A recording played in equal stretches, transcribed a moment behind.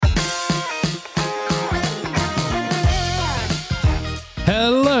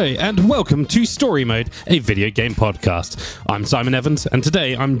Ahoy and welcome to Story Mode, a video game podcast. I'm Simon Evans and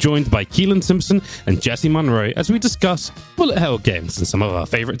today I'm joined by Keelan Simpson and Jesse Monroe as we discuss bullet hell games and some of our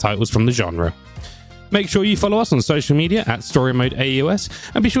favourite titles from the genre. Make sure you follow us on social media at Story Mode AUS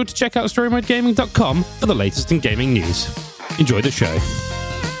and be sure to check out storymodegaming.com for the latest in gaming news. Enjoy the show.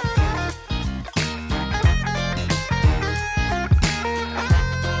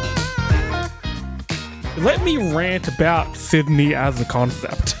 Let me rant about Sydney as a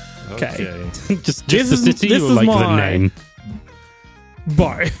concept. Okay. just the city or like the name?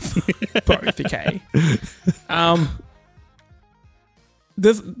 Both. Both, okay.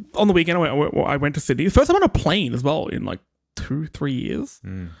 This on the weekend I went to Sydney. First time on a plane as well in like 2-3 years.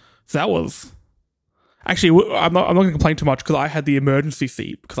 So that was... Actually, I'm not going to complain too much because I had the emergency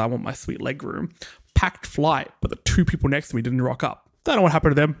seat because I want my sweet leg room. Packed flight, but the two people next to me didn't rock up. Don't know what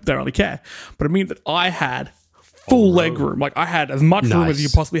happened to them. Don't really care. But it means that I had full leg room. Like I had as much room as you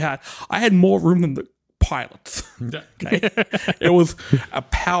possibly had. I had more room than the pilots. Okay. It was a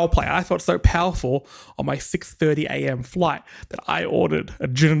power play. I felt so powerful on my 6:30 a.m. flight that I ordered a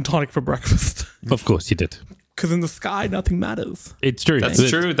gin and tonic for breakfast. Of course you did. Because in the sky, nothing matters. It's true. That's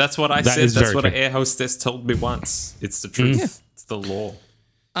true. That's what I said. That's what an air hostess told me once. It's the truth. Yeah. It's the law.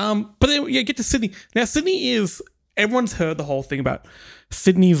 But then get to Sydney. Now, Sydney is... Everyone's heard the whole thing about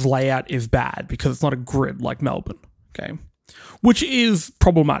Sydney's layout is bad because it's not a grid like Melbourne, okay? Which is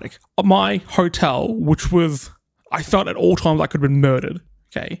problematic. My hotel, which was... I felt at all times I could have been murdered,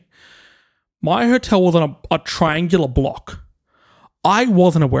 okay? My hotel was on a triangular block. I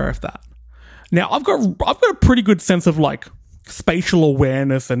wasn't aware of that. Now, I've got a pretty good sense of, like, spatial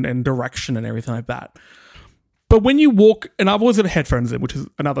awareness and direction and everything like that. But when you walk... And I've always got headphones in, which is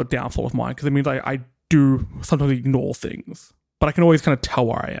another downfall of mine, because it means I do sometimes ignore things, but I can always kind of tell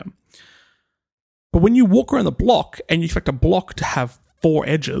where I am. But when you walk around the block and you expect a block to have 4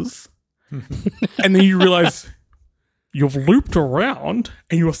 edges, and then you realize you've looped around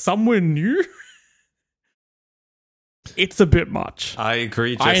and you're somewhere new, it's a bit much. I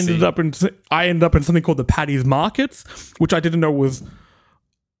agree, Jesse. I ended up in something called the Paddy's Markets, which I didn't know was...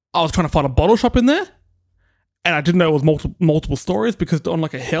 I was trying to find a bottle shop in there. And I didn't know it was multiple stories because it's on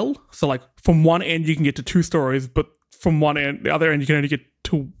like a hill. So like from one end you can get to 2 stories, but from the other end you can only get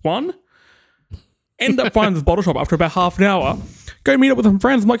to 1. End up finding this bottle shop after about half an hour. Go meet up with some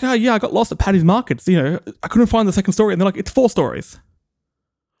friends. I'm like, oh yeah, I got lost at Paddy's Markets. You know, I couldn't find the second story. And they're like, it's 4 stories.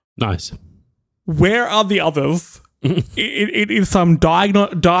 Nice. Where are the others? It is some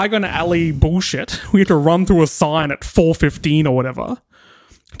Diagon Alley bullshit. We have to run through a sign at 4:15 or whatever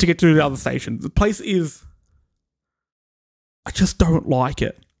to get to the other station. The place is... I just don't like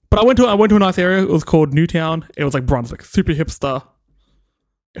it. But I went to a nice area. It was called Newtown. It was like Brunswick. Super hipster.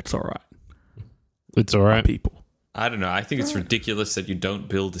 It's all right. It's all right. People. I don't know. I think it's ridiculous that you don't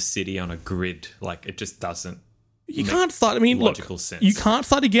build a city on a grid. Like, it just doesn't. You can't start... I mean, logical look, sense. You can't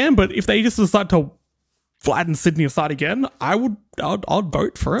start again, but if they just decide to flatten Sydney and start again, I'd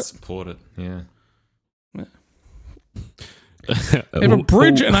vote for it. Support it, yeah. They have a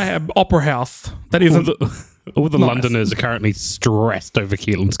bridge and I have Opera House. That isn't... All the Londoners are currently stressed over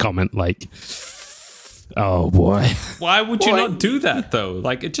Keelan's comment, like, oh boy. Why would you not do that, though?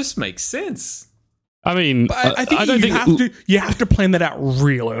 Like, it just makes sense. I mean, I think you have to plan that out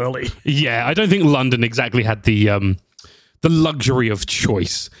real early. Yeah, I don't think London exactly had the luxury of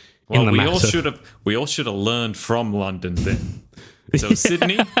choice in the matter. We all should have learned from London then. So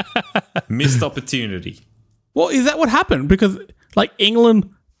Sydney, missed opportunity. Well, is that what happened? Because, like,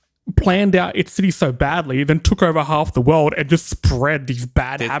 England... planned out its city so badly, then took over half the world and just spread these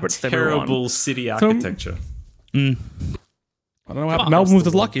bad habits to everyone. Terrible city architecture. I don't know how Melbourne was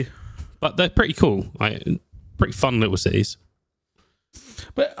just lucky. But they're pretty cool. Pretty fun little cities.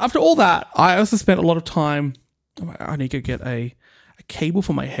 But after all that, I also spent a lot of time... I need to get a cable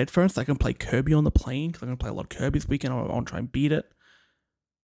for my headphones so I can play Kirby on the plane, because I'm going to play a lot of Kirby this weekend. I want to try and beat it.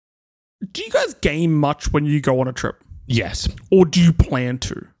 Do you guys game much when you go on a trip? Yes. Or do you plan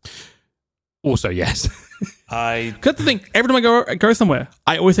to? Also, yes. Because that's the thing. Every time I go somewhere,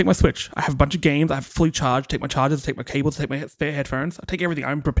 I always take my Switch. I have a bunch of games. I have fully charged. Take my chargers, take my cables, take my spare headphones. I take everything.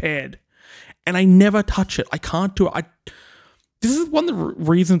 I'm prepared. And I never touch it. I can't do it. This is one of the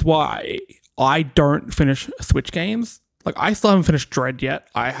reasons why I don't finish Switch games. Like, I still haven't finished Dread yet.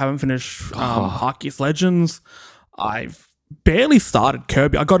 I haven't finished Arceus Legends. I've barely started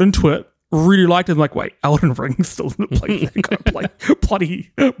Kirby. I got into it. Really liked it. I'm like, wait, Elden Ring still in the place. I gotta play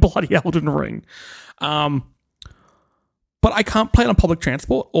bloody Elden Ring. But I can't play it on public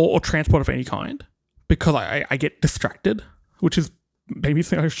transport or transport of any kind because I get distracted, which is maybe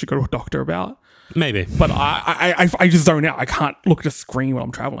something I should go to a doctor about. Maybe. But I just zone out. I can't look at a screen while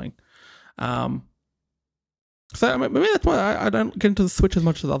I'm traveling. So maybe that's why I don't get into the Switch as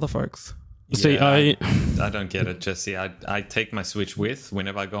much as other folks. See, I don't get it, Jesse. I take my Switch with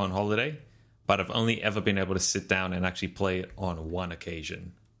whenever I go on holiday, but I've only ever been able to sit down and actually play it on one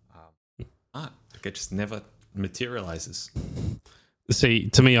occasion. It just never materializes. See,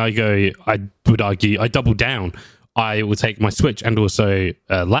 to me, I would argue, I double down. I will take my Switch and also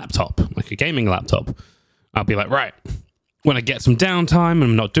a laptop, like a gaming laptop. I'll be like, right, when I get some downtime and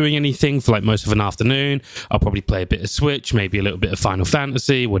I'm not doing anything for like most of an afternoon, I'll probably play a bit of Switch, maybe a little bit of Final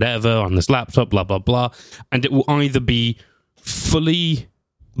Fantasy, whatever, on this laptop, blah, blah, blah. And it will either be fully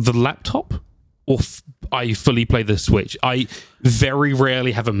the laptop or I fully play the Switch. I very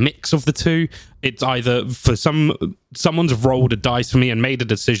rarely have a mix of the two. It's either for someone's rolled a dice for me and made a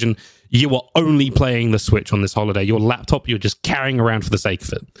decision, you are only playing the Switch on this holiday. Your laptop, you're just carrying around for the sake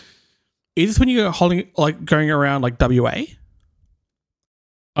of it. Is this when you're going around like WA?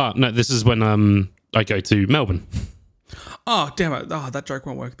 No, this is when I go to Melbourne. Oh, damn it. Oh, that joke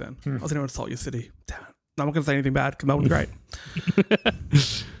won't work then. I was going to insult your city. Damn it. I'm not going to say anything bad because Melbourne's great.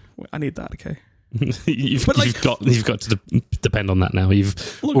 I need that, okay? you've got to depend on that now.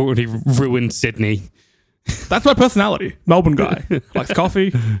 You've already ruined Sydney. That's my personality. Melbourne guy. Likes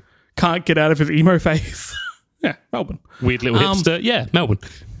coffee. Can't get out of his emo face. Yeah, Melbourne. Weird little hipster. Yeah, Melbourne.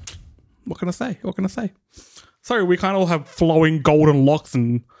 What can I say? Sorry, we kind of all have flowing golden locks,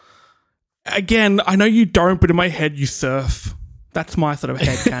 and again, I know you don't, but in my head you surf. That's my sort of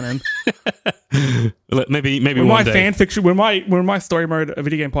head canon. maybe when one my day. fan fiction, when my story mode, a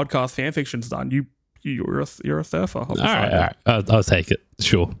video game podcast fan fiction's done, you're a surfer. All right. I'll take it.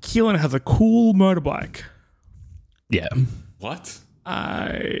 Sure. Keelan has a cool motorbike. Yeah. What?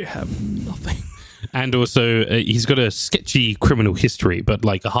 I have nothing. And also, he's got a sketchy criminal history, but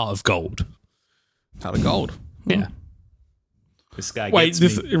like a heart of gold. Heart of gold. Yeah. This guy Wait, gets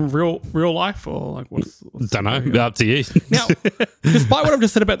this me. in real life or like what's Don't know. Up to you. Now, despite what I've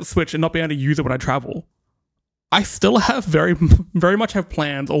just said about the Switch and not being able to use it when I travel, I still have very much have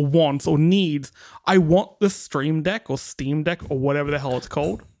plans or wants or needs. I want the Stream Deck or Steam Deck or whatever the hell it's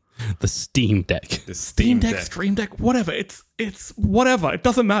called. The Steam Deck. The Steam Deck, Stream Deck, whatever. It's whatever. It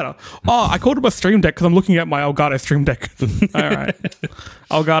doesn't matter. Oh, I called it a Stream Deck because I'm looking at my Elgato Stream Deck. All right.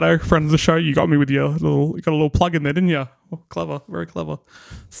 Elgato, friends of the show, you got me with you got a little plug in there, didn't you? Oh, clever. Very clever.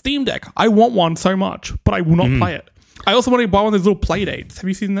 Steam Deck. I want one so much, but I will not play it. I also want to buy one of those little play dates. Have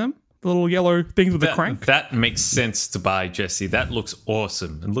you seen them? The little yellow things with the crank? That makes sense to buy, Jesse. That looks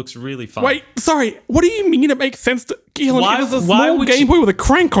awesome. It looks really fun. Wait, sorry. What do you mean it makes sense to... Keelan, Why- it is a why small would Game you- Boy with a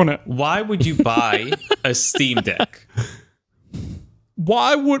crank on it. Why would you buy a Steam Deck?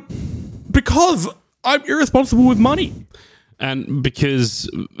 Why would... Because I'm irresponsible with money. And because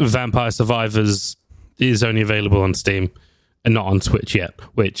Vampire Survivors is only available on Steam and not on Switch yet,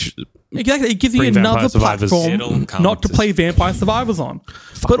 which... Exactly. It gives you Bring Vampire another Survivors. It'll platform come not to to- play Vampire Survivors on.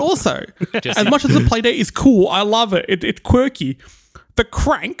 But also, Just- as much as the Playdate is cool, I love it. It's quirky. The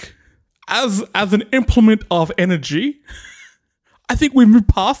crank, as an implement of energy, I think we moved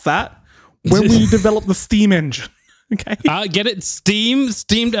past that when we developed the Steam engine. Okay? get it? Steam?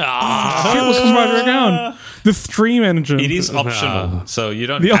 Steamed? Shit, what's this right around? The Stream engine. It is optional, so you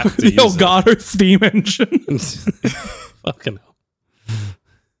don't the have to use it. Elgato Steam engine. Fucking hell.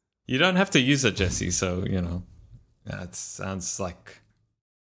 You don't have to use it, Jesse. So that sounds like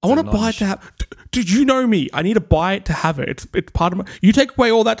I want to buy it to have. Did you know me? I need to buy it to have it. It's part of my. You take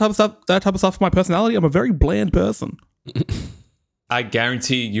away all that type of stuff. That type of stuff from my personality. I'm a very bland person. I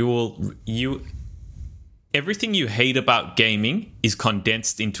guarantee you will. Everything you hate about gaming is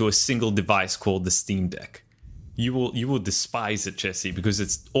condensed into a single device called the Steam Deck. You will despise it, Jesse, because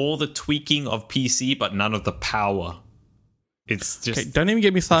it's all the tweaking of PC, but none of the power. It's just Okay, don't even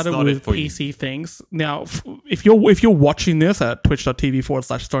get me started not it with for you. PC things. Now, if you're watching this at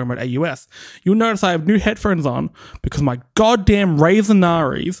twitch.tv/story mode AUS, you'll notice I have new headphones on because my goddamn Razer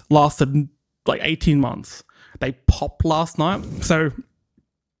Naris lasted like 18 months. They popped last night. So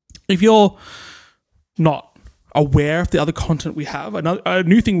if you're not aware of the other content we have, a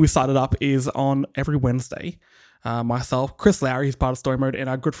new thing we started up is on every Wednesday. Myself, Chris Lowry, who's part of Story Mode, and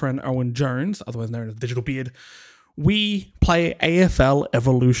our good friend Owen Jones, otherwise known as Digital Beard, we play AFL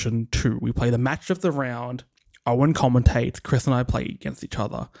Evolution 2. We play the match of the round. Owen commentates. Chris and I play against each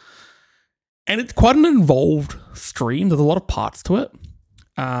other. And it's quite an involved stream. There's a lot of parts to it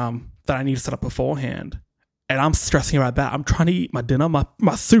that I need to set up beforehand. And I'm stressing about that. I'm trying to eat my dinner, my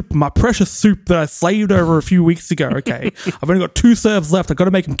soup, my precious soup that I slaved over a few weeks ago. Okay. I've only got 2 serves left. I've got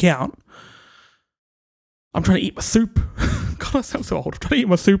to make them count. I'm trying to eat my soup. God, I sound so old. Trying to eat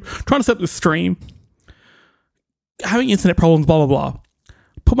my soup, trying to set up this stream, having internet problems, blah, blah, blah.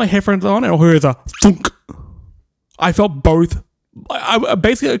 Put my headphones on and all I hear is a thunk. I felt both. I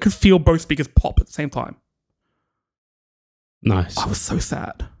basically could feel both speakers pop at the same time. Nice. I was so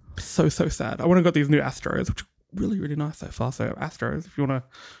sad. So sad. I went and got these new Astros, which are really, really nice so far. So Astros, if you want to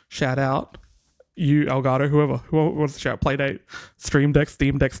shout out, you, Elgato, whoever wants to shout, Playdate, Stream Deck,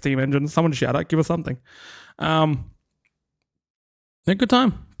 Steam Deck, Steam Engine, someone shout out, give us something. A good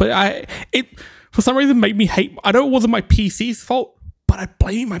time. But it for some reason made me hate, I know it wasn't my PC's fault, but I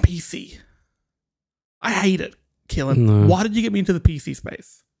blame my PC. I hate it, Keelan. No. Why did you get me into the PC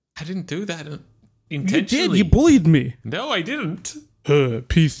space? I didn't do that You intentionally. did. You bullied me. No, I didn't.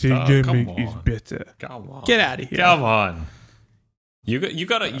 PC gaming come is on. better. Come on. Get out of here. Come on. You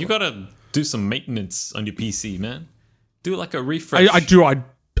gotta do some maintenance on your PC, man. Do like a refresh. I do.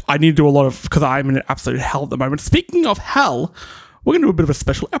 I need to do a lot of, because I'm in absolute hell at the moment. Speaking of hell, we're going to do a bit of a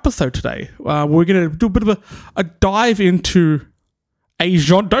special episode today. We're going to do a bit of a dive into a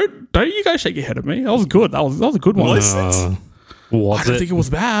genre. Don't you guys shake your head at me. That was good. That was a good one. Was it? I Was don't it? think it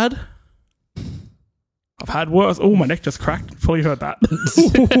was bad. I've had worse. Oh, my neck just cracked. Fully heard that.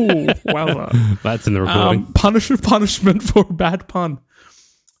 Ooh, wowza. That's in the recording. Punishment for a bad pun.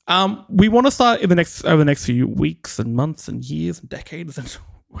 We want to start over the next few weeks and months and years and decades and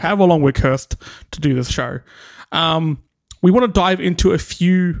however long we're cursed to do this show. We want to dive into a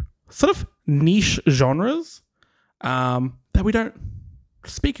few sort of niche genres that we don't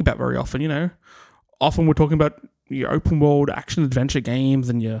speak about very often. You know, often we're talking about your open world action adventure games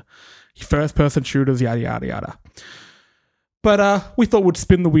and your first person shooters, yada yada yada. But we thought we'd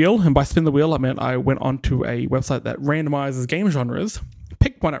spin the wheel, and by spin the wheel, I meant I went onto a website that randomizes game genres,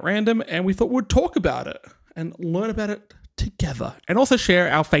 picked one at random, and we thought we'd talk about it and learn about it together, and also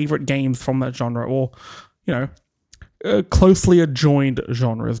share our favorite games from that genre, or, you know, closely adjoined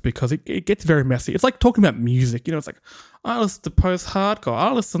genres, because it gets very messy. It's like talking about music. You know, it's like, I listen to post-hardcore,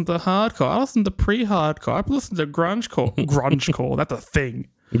 I listen to hardcore, I listen to pre-hardcore, I listen to grungecore. Grungecore, that's a thing.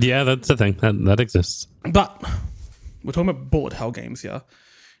 Yeah, that's the thing. That exists. But we're talking about bullet hell games here.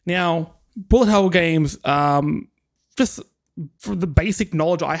 Now, bullet hell games, just for the basic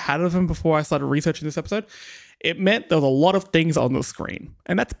knowledge I had of them before I started researching this episode, it meant there was a lot of things on the screen.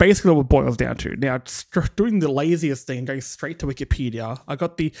 And that's basically what it boils down to. Now, doing the laziest thing, going straight to Wikipedia, I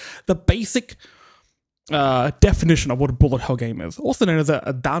got the basic definition of what a bullet hell game is, also known as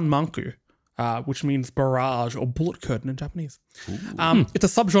a danmanku, which means barrage or bullet curtain in Japanese. It's a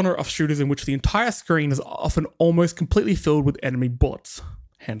subgenre of shooters in which the entire screen is often almost completely filled with enemy bullets,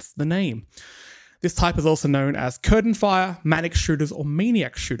 hence the name. This type is also known as curtain fire, manic shooters, or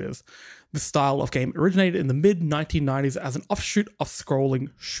maniac shooters. This style of game originated in the mid-1990s as an offshoot of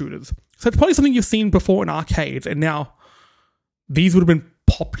scrolling shooters. So it's probably something you've seen before in arcades, and now these would have been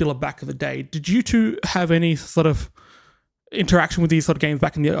popular back in the day. Did you two have any sort of interaction with these sort of games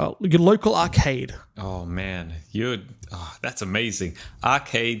back in your local arcade? Oh man, that's amazing.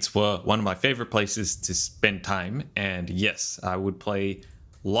 Arcades were one of my favorite places to spend time, and yes, I would play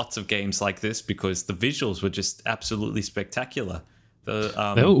lots of games like this because the visuals were just absolutely spectacular.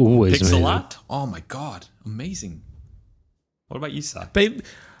 The They were always pixel amazing. art, oh my god, amazing. What about you, Si?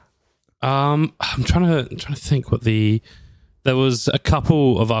 I'm trying to think there was a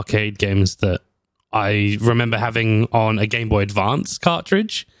couple of arcade games that I remember having on a Game Boy Advance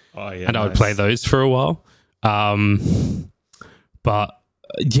cartridge, Oh yeah, and I would play those for a while. But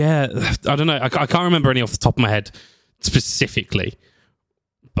yeah, I don't know. I can't remember any off the top of my head specifically,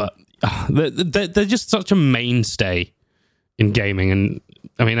 but they're just such a mainstay in gaming. And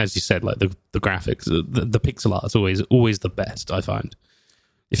I mean, as you said, like the graphics, the pixel art is always the best, I find.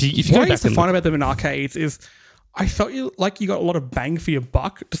 If you What go I back used to and find about them in arcades is I felt like you got a lot of bang for your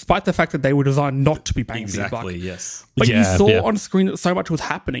buck, despite the fact that they were designed not to be bang for your exactly, buck. yes. But you Yeah, saw yeah. on screen that so much was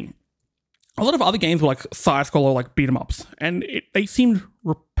happening. A lot of other games were like side-scroller, or like beat-em-ups, and they seemed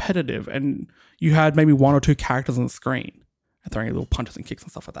repetitive, and you had maybe one or two characters on the screen and throwing little punches and kicks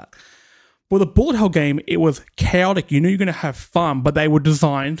and stuff like that. But with a bullet hell game, it was chaotic. You knew you're going to have fun, but they were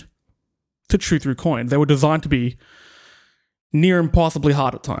designed to chew through coins. They were designed to be near impossibly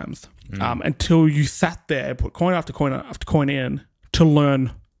hard at times, until you sat there and put coin after coin after coin in to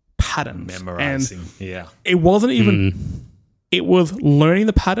learn patterns. Memorizing, And yeah. it wasn't even... It was learning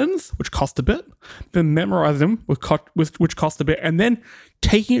the patterns, which cost a bit, then memorizing them, which cost a bit, and then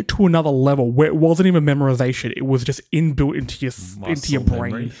taking it to another level where it wasn't even memorization. It was just inbuilt into your brain.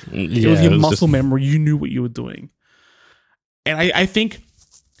 memory. It was your muscle memory. You knew what you were doing. And I think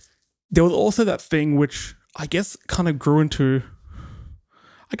there was also that thing which I guess kind of grew into...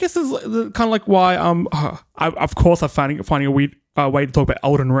 I guess this is kind of like why I'm finding a weird way to talk about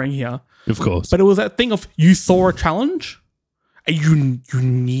Elden Ring here. Of course. But it was that thing of you saw a challenge and you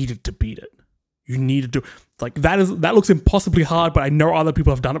needed to beat it. You needed to like that looks impossibly hard, but I know other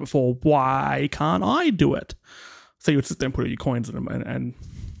people have done it before. Why can't I do it? So you would sit there and put your coins in them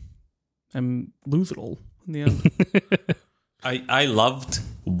and lose it all in the end. I loved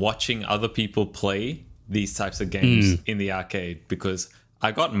watching other people play these types of games in the arcade because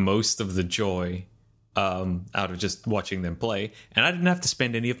I got most of the joy out of just watching them play, and I didn't have to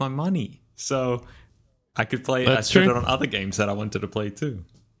spend any of my money, so I could play. I spent it on other games that I wanted to play too.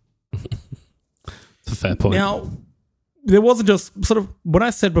 It's a fair point. Now, there wasn't just sort of when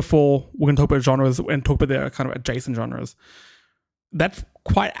I said before we're going to talk about genres and talk about their kind of adjacent genres. That's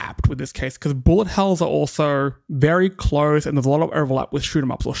quite apt with this case because bullet hells are also very close, and there's a lot of overlap with shoot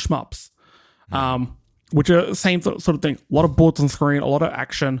 'em ups or shmups, which are the same sort of thing. A lot of bullets on screen, a lot of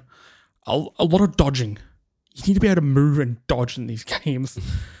action, a lot of dodging. You need to be able to move and dodge in these games.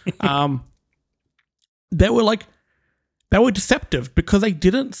 They were deceptive because they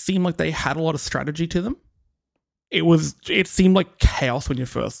didn't seem like they had a lot of strategy to them. It seemed like chaos when you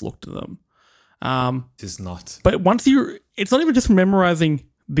first looked at them. It is not. But it's not even just memorizing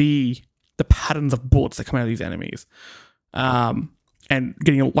the patterns of bullets that come out of these enemies, and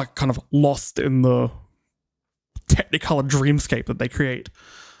getting like kind of lost in the Technicolor dreamscape that they create,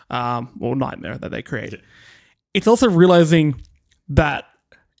 or nightmare that they create. Yeah. It's also realizing that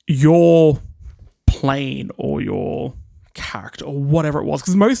your plane or your character or whatever it was,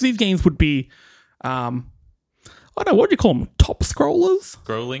 because most of these games would be, I don't know, what do you call them? Top scrollers?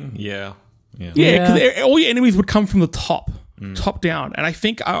 Scrolling, yeah. Yeah, because all your enemies would come from the top down. And I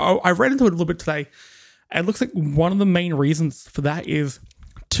think I read into it a little bit today. And it looks like one of the main reasons for that is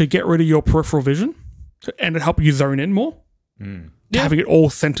to get rid of your peripheral vision and to help you zone in more. Having it all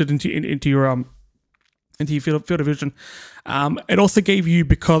centered into your field of vision. It also gave you,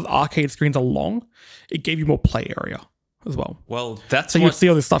 because arcade screens are long, it gave you more play area as well. Well, you see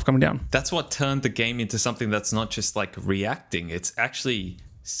all this stuff coming down. That's what turned the game into something that's not just like reacting. It's actually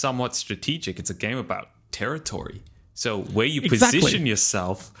somewhat strategic. It's a game about territory. So where you position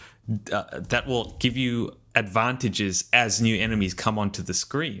yourself, that will give you advantages as new enemies come onto the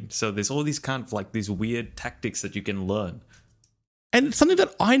screen. So there's all these kind of like these weird tactics that you can learn. And it's something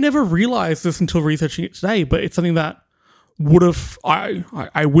that I never realized this until researching it today, but it's something that would have,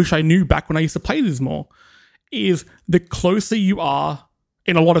 I wish I knew back when I used to play this more, is the closer you are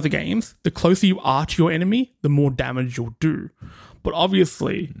in a lot of the games, the closer you are to your enemy, the more damage you'll do. But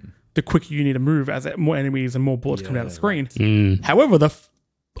obviously, the quicker you need to move as more enemies and more bullets come down the screen. However,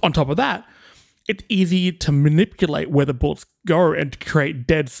 on top of that, it's easy to manipulate where the bullets go and to create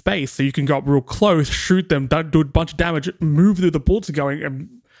dead space. So you can go up real close, shoot them, do a bunch of damage, move through the bullets are going, and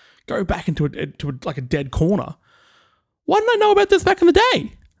go back into like a dead corner. Why didn't I know about this back in the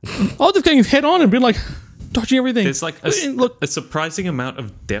day? I was just getting head on and being like dodging everything. There's like a surprising amount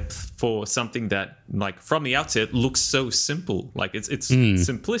of depth for something that, like, from the outset looks so simple. Like it's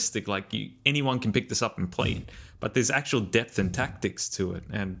simplistic. Like anyone can pick this up and play it. But there's actual depth and tactics to it,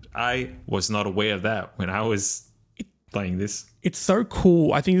 and I was not aware of that when I was playing this. It's so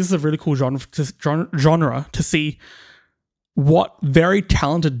cool. I think this is a really cool genre to see what very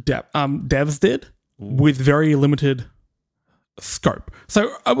talented devs did with very limited scope.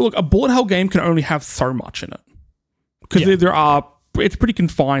 So, look, a bullet hell game can only have so much in it because it's a pretty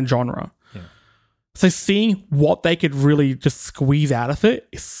confined genre. Yeah. So seeing what they could really just squeeze out of it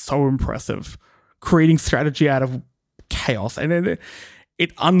is so impressive. Creating strategy out of chaos, and then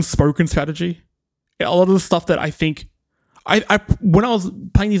it unspoken strategy. A lot of the stuff that I think, I when I was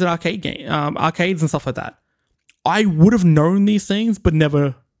playing these at arcades and stuff like that, I would have known these things, but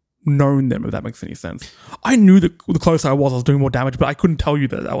never known them. If that makes any sense, I knew that the closer I was doing more damage, but I couldn't tell you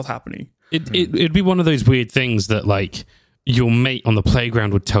that was happening. It'd be one of those weird things that like your mate on the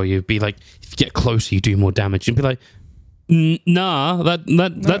playground would tell you. It'd be like, if you get closer, you do more damage. You'd be like, nah,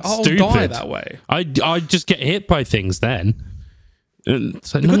 that's I'll stupid. Die that way. I just get hit by things then.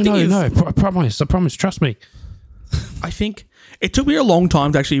 So no, I promise, trust me. I think it took me a long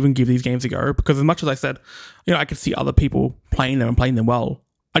time to actually even give these games a go, because as much as I said, I could see other people playing them and playing them well,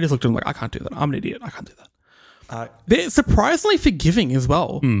 I just looked at them like, I can't do that. I'm an idiot. I can't do that. They're surprisingly forgiving as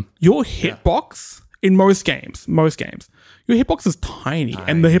well. Your hitbox in most games, your hitbox is tiny,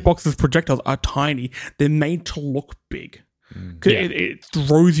 and the hitbox's projectiles are tiny. They're made to look big. It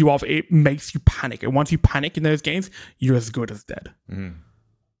throws you off. It makes you panic. And once you panic in those games, you're as good as dead.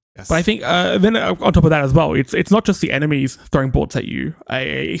 Yes. But I think then on top of that as well, it's not just the enemies throwing bullets at you.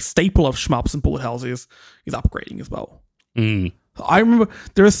 A staple of shmups and bullet hells is upgrading as well. I remember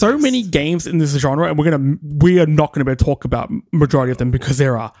there are so many games in this genre, and we are not going to be able to talk about majority of them because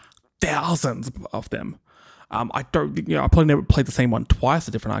there are thousands of them. I probably never played the same one twice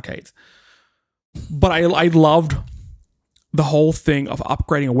at different arcades, but I loved the whole thing of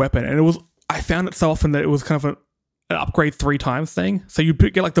upgrading a weapon, and I found it so often that it was kind of an upgrade 3 times thing. So you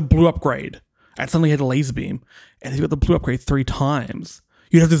get like the blue upgrade, and suddenly you had a laser beam, and you got the blue upgrade 3 times.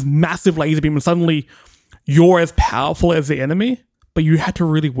 You'd have this massive laser beam, and suddenly you're as powerful as the enemy, but you had to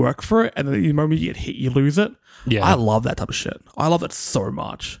really work for it, and then the moment you get hit, you lose it. Yeah. I love that type of shit. I love it so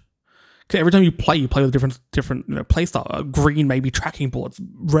much. Because every time you play with a different play style. Green may be tracking bullets,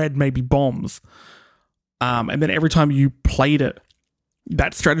 red may be bombs. And then every time you played it,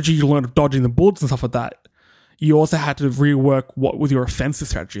 that strategy you learned of dodging the bullets and stuff like that, you also had to rework what was your offensive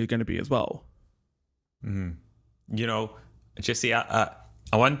strategy going to be as well. You know, Jesse, I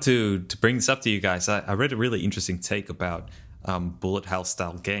want to bring this up to you guys. I read a really interesting take about bullet hell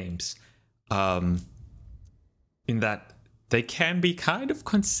style games, in that they can be kind of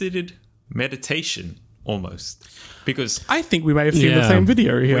considered meditation almost, because I think we may have seen the same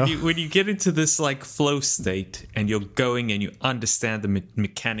video here. when you get into this like flow state and you're going and you understand the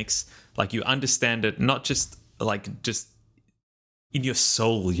mechanics, like you understand it not just in your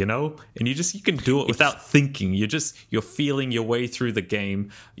soul, you know, and you can do it without thinking. You're feeling your way through the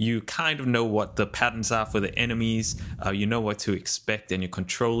game. You kind of know what the patterns are for the enemies. You know what to expect, and you're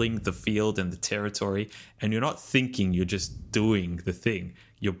controlling the field and the territory, and you're not thinking. You're just doing the thing.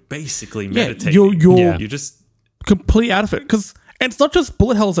 You're basically meditating. You're just completely out of it. And it's not just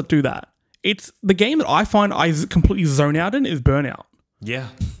bullet hells that do that. It's the game that I find I completely zone out in is Burnout. Yeah.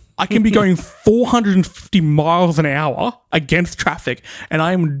 I can be going 450 miles an hour against traffic, and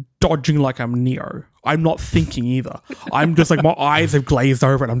I'm dodging like I'm Neo. I'm not thinking either. I'm just like, my eyes have glazed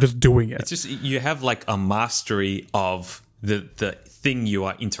over and I'm just doing it. It's just, you have like a mastery of the thing you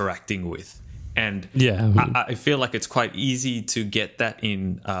are interacting with. And I feel like it's quite easy to get that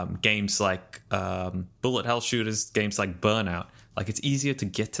in games like bullet hell shooters, games like Burnout. Like, it's easier to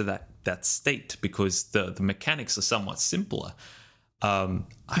get to that state because the mechanics are somewhat simpler.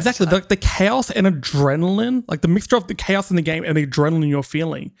 Exactly. The chaos and adrenaline, like the mixture of the chaos in the game and the adrenaline you're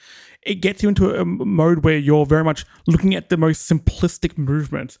feeling, it gets you into a mode where you're very much looking at the most simplistic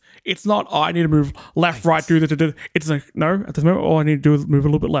movements. It's not, oh, I need to move left, right, do this. It's like, no, at this moment, all I need to do is move a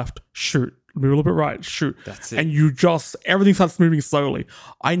little bit left, shoot. Move a little bit right, shoot. That's it. And everything starts moving slowly.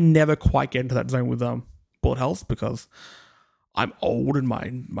 I never quite get into that zone with bullet hells because I'm old and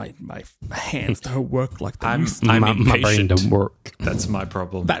my hands don't work like they used to. I'm my brain impatient. don't work. That's my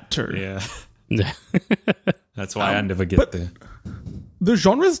problem. That too. Yeah. That's why I never get there. The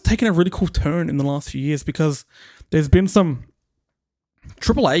genre's taken a really cool turn in the last few years because there's been some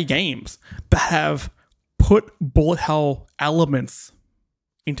AAA games that have put bullet hell elements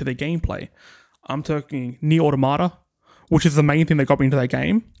into their gameplay. I'm talking Nier Automata, which is the main thing that got me into that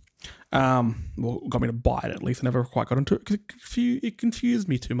game. Got me to buy it at least. I never quite got into it because it confused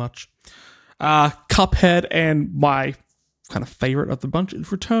me too much. Cuphead, and my kind of favorite of the bunch is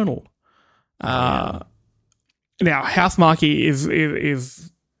Returnal. Now, Housemarque is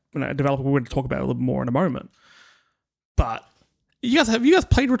a developer we're going to talk about a little more in a moment. But have you guys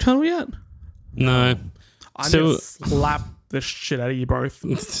played Returnal yet? No. I'm going to slap the shit out of you both.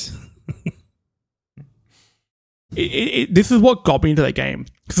 This is what got me into that game.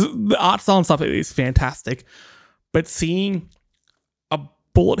 Because the art style and stuff is fantastic. But seeing a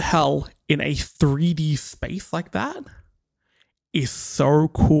bullet hell in a 3D space like that is so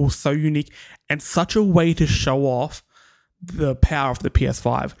cool, so unique, and such a way to show off the power of the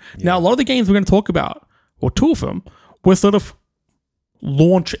PS5. Yeah. Now, a lot of the games we're going to talk about, or two of them, were sort of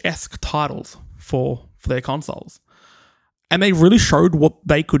launch-esque titles for their consoles. And they really showed what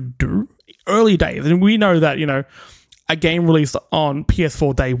they could do early days. And we know that, a game released on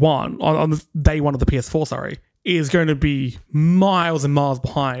PS4 day one, on the day one of the PS4, is going to be miles and miles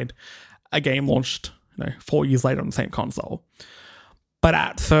behind a game launched 4 years later on the same console. But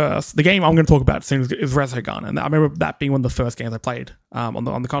at first, the game I'm going to talk about soon is Resogun. And I remember that being one of the first games I played on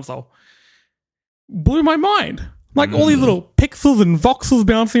the console. Blew my mind. Like all these little pixels and voxels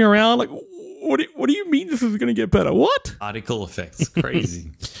bouncing around. Like, what do you mean this is going to get better? What? Particle effects.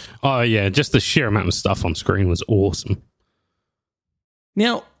 Crazy. Oh, yeah. Just the sheer amount of stuff on screen was awesome.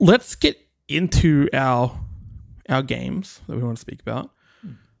 Now, let's get into our games that we want to speak about.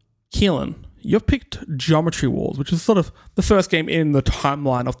 Keelan, you've picked Geometry Wars, which is sort of the first game in the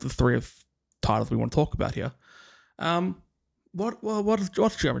timeline of the three of titles we want to talk about here.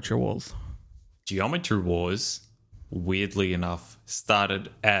 What's Geometry Wars? Geometry Wars, weirdly enough, started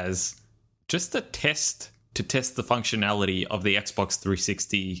as just a test to test the functionality of the Xbox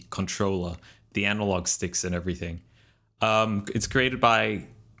 360 controller, the analog sticks and everything. It's created by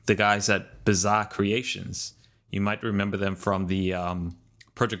the guys at Bizarre Creations. You might remember them from the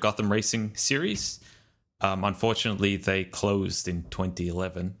Project Gotham Racing series. Unfortunately, they closed in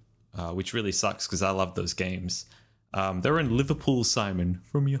 2011, which really sucks because I love those games. They're in Liverpool, Simon,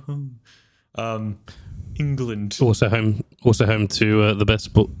 from your home. England. Also home to the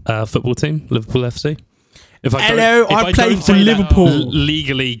best football team, Liverpool FC. If I I play don't for say that Liverpool.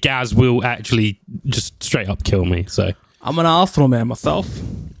 legally, Gaz will actually just straight up kill me. So I'm an Arsenal man myself.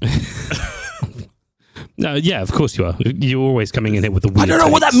 no, yeah, of course you are. You're always coming in here with the weird I don't know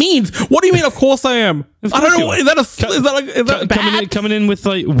what that takes. mean. What do you mean? Of course I am. I don't know. you Is that bad? Coming in with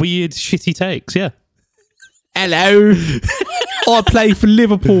like weird, shitty takes. Yeah. Hello. I play for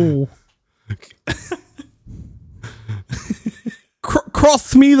Liverpool.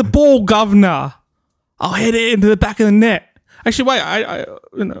 Cross me the ball, governor. I'll hit it into the back of the net. Actually, wait.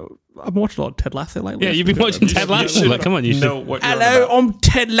 I've watched a lot of Ted Lasso lately. Yeah, you've been watching Ted Lasso. Like, come on, you know should. what you're on Hello, about. I'm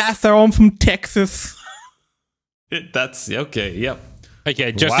Ted Lasso. I'm from Texas. That's okay. Yep.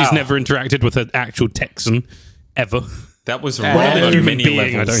 Okay, Jesse's Wow. never interacted with an actual Texan ever. That was Well, wrong the on Human many being,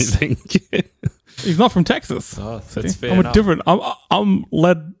 levels. I don't think. He's not from Texas. Oh, that's fair I'm enough. a different. I'm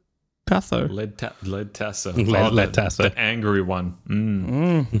Led Tasso. Lead Tasso. Lead Tasso. The angry one.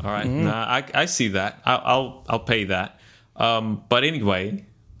 All right. Nah, I see that. I'll pay that. But anyway,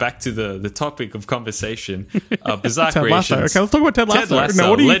 back to the topic of conversation. Bizarre Ted Lasso. Creations. Okay, let's talk about Ted Lasso. Lasso, Now,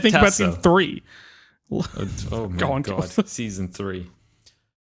 what do you Led think about Tasso. season 3? Oh my Go on, god, Kelsey. season 3.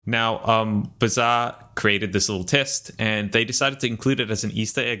 Now, Bizarre created this little test, and they decided to include it as an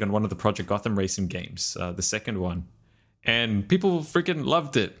Easter egg on one of the Project Gotham Racing games, the second one. And people freaking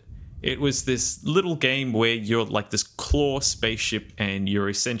loved it. It was this little game where you're like this claw spaceship, and you're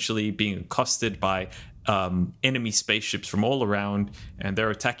essentially being accosted by enemy spaceships from all around, and they're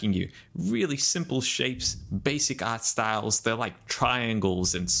attacking you. Really simple shapes, basic art styles. They're like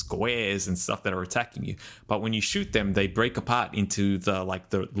triangles and squares and stuff that are attacking you. But when you shoot them, they break apart into the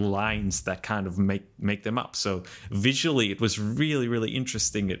lines that kind of make them up. So visually, it was really, really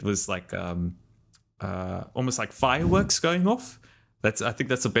interesting. It was like almost like fireworks going off. I think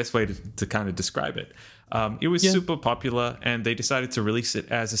that's the best way to kind of describe it. It was super popular, and they decided to release it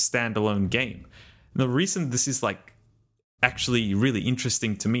as a standalone game. The reason this is like actually really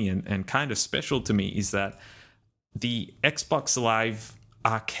interesting to me and kind of special to me is that the Xbox Live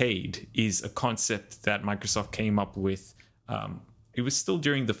Arcade is a concept that Microsoft came up with. It was still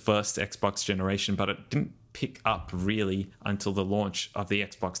during the first Xbox generation, but it didn't pick up really until the launch of the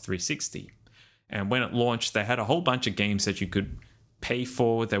Xbox 360. And when it launched, they had a whole bunch of games that you could pay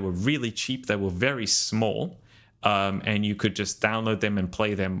for. They were really cheap. They were very small. And you could just download them and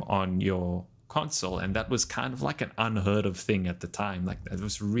play them on your console. And that was kind of like an unheard of thing at the time. Like, that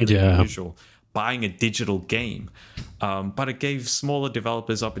was really unusual, buying a digital game. But it gave smaller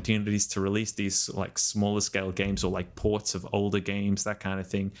developers opportunities to release these like smaller scale games or like ports of older games, that kind of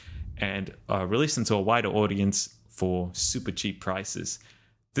thing, and release them to a wider audience for super cheap prices.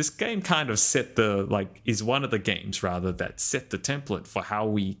 This game kind of is one of the games rather that set the template for how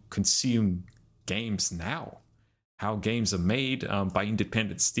we consume games now, how games are made by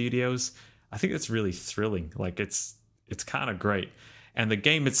independent studios. I think that's really thrilling. Like, it's kind of great. And the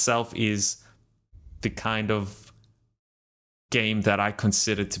game itself is the kind of game that I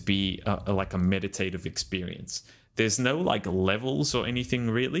consider to be like a meditative experience. There's no like levels or anything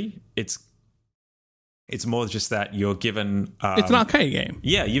really. It's more just that you're given... It's an arcade game.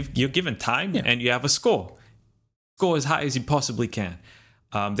 Yeah, you're given time and you have a score. Score as high as you possibly can.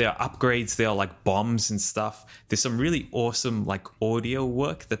 There are upgrades, there are like bombs and stuff. There's some really awesome like audio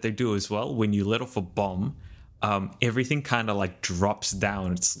work that they do as well. When you let off a bomb, everything kind of like drops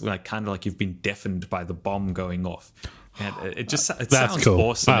down. It's like kind of like you've been deafened by the bomb going off. And it sounds cool.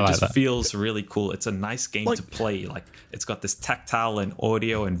 awesome. I It like just that. feels really cool. It's a nice game to play. Like, it's got this tactile and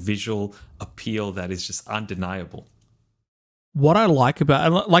audio and visual appeal that is just undeniable. What I like about,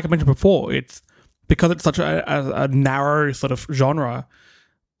 and like I mentioned before, it's because it's such a narrow sort of genre,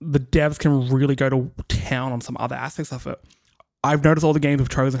 the devs can really go to town on some other aspects of it. I've noticed all the games we've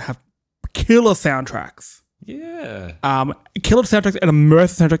chosen have killer soundtracks. Yeah. Killer soundtracks and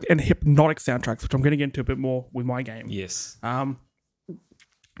immersive soundtracks and hypnotic soundtracks, which I'm going to get into a bit more with my game. Yes.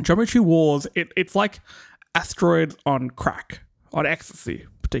 Geometry Wars, it's like asteroids on crack, on ecstasy,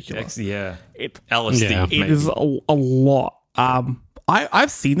 particularly. Yeah. It LSD. Yeah. it maybe. is a lot.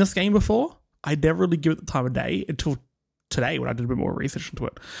 I've seen this game before. I never really give it the time of day until today when I did a bit more research into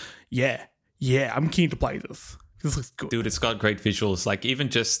it. Yeah, I'm keen to play this. This looks good. Dude, it's got great visuals. Like, even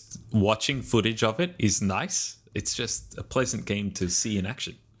just watching footage of it is nice. It's just a pleasant game to see in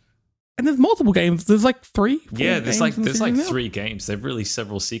action. And there's multiple games. There's like 3. 4 Yeah, there's like games in the series now. 3 games. They've released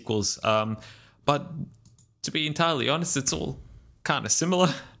several sequels. But to be entirely honest, it's all kind of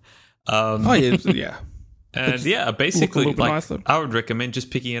similar. Oh yeah. And yeah, basically, little bit like, nicer. I would recommend just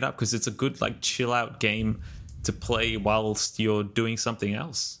picking it up because it's a good, like, chill out game to play whilst you're doing something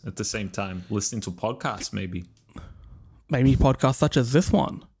else at the same time, listening to podcasts maybe. Maybe podcasts such as this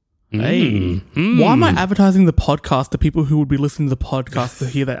one. Hey, why am I advertising the podcast to people who would be listening to the podcast to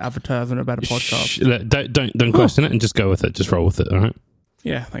hear that advertisement about a podcast? Don't question it and just go with it. Just roll with it, all right?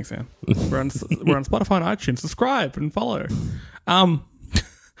 Yeah, thanks, man. We're on Spotify and iTunes. Subscribe and follow.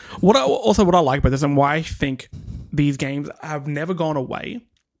 What I like about this and why I think these games have never gone away.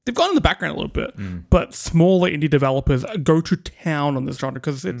 They've gone in the background a little bit, but smaller indie developers go to town on this genre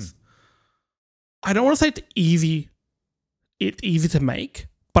because it's. I don't want to say it's easy. It's easy to make,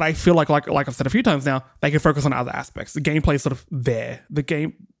 but I feel like I've said a few times now, they can focus on other aspects. The gameplay is sort of there.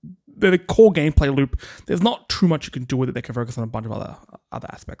 The core gameplay loop. There's not too much you can do with it. They can focus on a bunch of other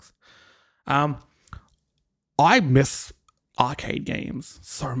aspects. I miss arcade games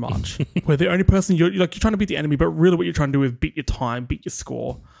so much, where the only person you're trying to beat the enemy, but really what you're trying to do is beat your time, beat your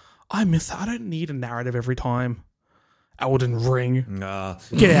score. I miss that. I don't need a narrative every time. Elden Ring.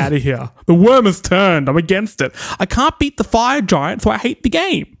 Get out of here. The worm has turned. I'm against it. I can't beat the fire giant, so I hate the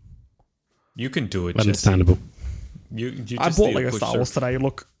game. You can do it, Understandable. You just I bought need to Lego push Star through. Wars today.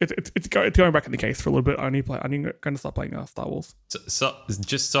 Look, it's going back in the case for a little bit. I'm going to start playing Star Wars. So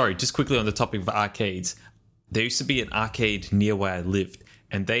just quickly on the topic of arcades, there used to be an arcade near where I lived,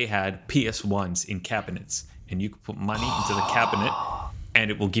 and they had PS1s in cabinets, and you could put money into the cabinet, and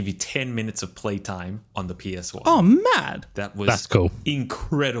it will give you 10 minutes of playtime on the PS1. Oh, mad. That's cool.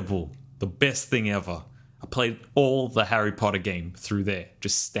 Incredible. The best thing ever. I played all the Harry Potter game through there,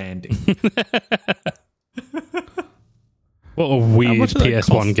 just standing. What a weird much does that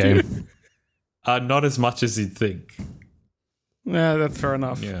PS1 cost game. Not as much as you'd think. Yeah, that's fair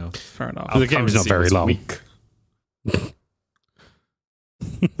enough. Yeah. Fair enough. Our The game's not currency very was long. weak.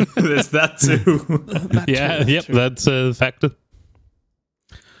 There's that too. That's a factor.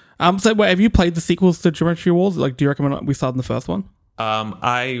 So wait, have you played the sequels to Geometry Wars? Like, do you recommend we start in the first one?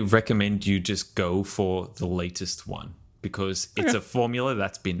 I recommend you just go for the latest one because it's a formula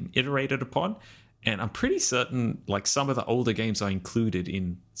that's been iterated upon, and I'm pretty certain like some of the older games are included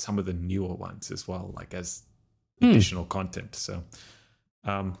in some of the newer ones as well, like as additional content. So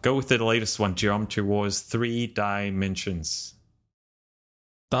go with the latest one, Geometry Wars 3 Dimensions.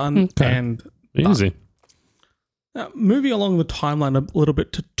 Done Okay. and Easy. Now, moving along the timeline a little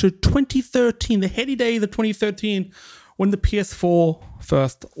bit to 2013, the heady days of 2013, when the PS4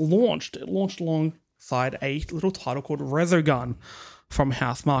 first launched. It launched alongside a little title called Resogun from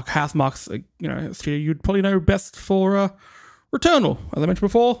Housemarque. Housemarque's, a studio you'd probably know best for Returnal, as I mentioned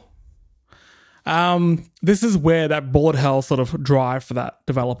before. This is where that bullet hell sort of drive for that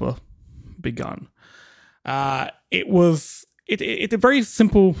developer begun. It's a very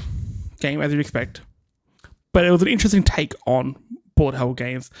simple game, as you'd expect. But it was an interesting take on bullet hell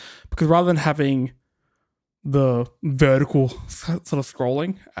games because rather than having the vertical sort of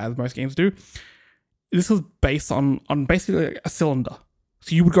scrolling, as most games do, this was based on basically a cylinder.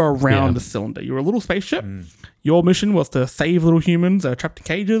 So you would go around the cylinder. You were a little spaceship. Your mission was to save little humans trapped in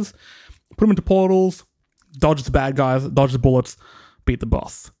cages, put them into portals, dodge the bad guys, dodge the bullets, beat the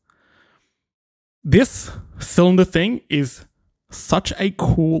boss. This cylinder thing is such a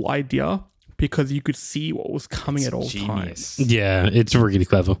cool idea because you could see what was coming at all times. Yeah, it's really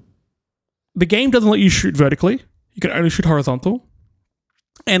clever. The game doesn't let you shoot vertically. You can only shoot horizontal.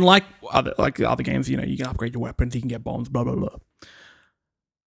 And like other games, you can upgrade your weapons, you can get bombs, blah, blah, blah.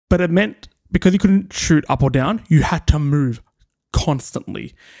 But it meant because you couldn't shoot up or down, you had to move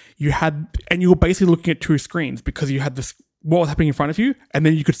constantly. And you were basically looking at two screens because you had what was happening in front of you, and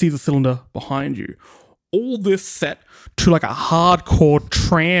then you could see the cylinder behind you. All this set to like a hardcore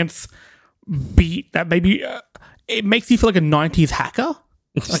trance beat that maybe it makes you feel like a 90s hacker,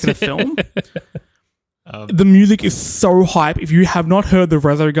 like in a film. The music is so hype. If you have not heard the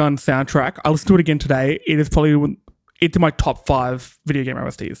Resogun soundtrack, I listened to it again today. It is probably it's in my top 5 video game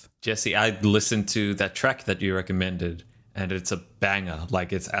OSTs. Jesse, I listened to that track that you recommended, and it's a banger.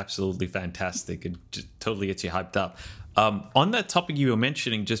 Like, it's absolutely fantastic. It just totally gets you hyped up. On that topic you were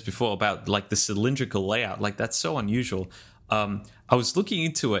mentioning just before about like the cylindrical layout, like that's so unusual. I was looking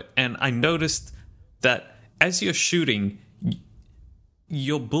into it and I noticed that as you're shooting,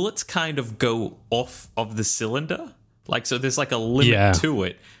 your bullets kind of go off of the cylinder. Like, so there's like a limit to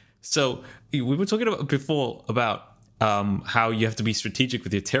it. So we were talking about before about how you have to be strategic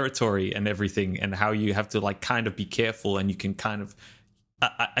with your territory and everything, and how you have to like kind of be careful, and you can kind of.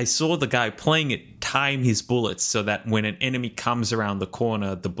 I saw the guy playing it time his bullets so that when an enemy comes around the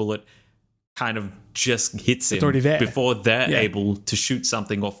corner, the bullet kind of just hits him before they're able to shoot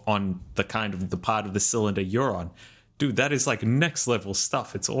something off on the kind of the part of the cylinder you're on. Dude, that is like next level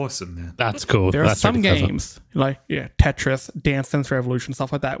stuff. It's awesome, man. That's cool. There are some games like Tetris, Dance Dance Revolution,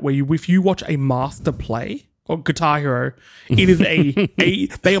 stuff like that, where if you watch a master play or Guitar Hero, it is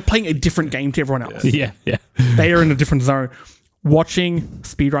they are playing a different game to everyone else. Yeah. They are in a different zone. Watching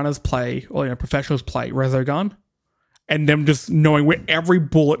speedrunners play or professionals play Resogun, and them just knowing where every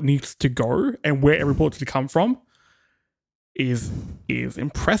bullet needs to go and where every bullet needs to come from is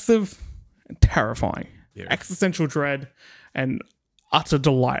impressive and terrifying. Yeah. Existential dread and utter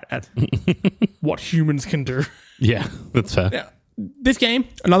delight at what humans can do. Yeah, that's fair. Yeah. This game,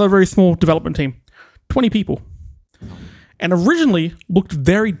 another very small development team, 20 people. And originally looked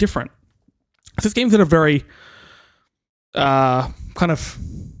very different. This game's got a very kind of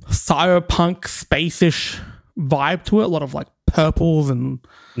cyberpunk, space-ish vibe to it. A lot of like purples and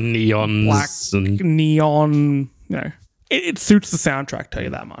neons, black, and neon. It suits the soundtrack, tell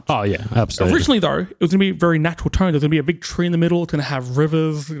you that much. Oh yeah, absolutely. Originally though, it was going to be very natural tone. There's going to be a big tree in the middle. It's going to have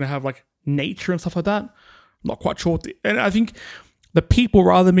rivers. It's going to have like nature and stuff like that. I'm not quite sure. And I think the people,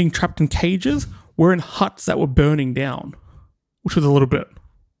 rather than being trapped in cages, were in huts that were burning down, which was a little bit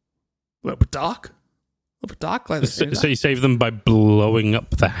dark. A little bit dark. Like so you save them by blowing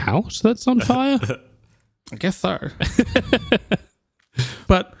up the house that's on fire? I guess so.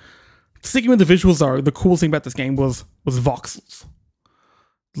 But sticking with the visuals though, the cool thing about this game was voxels.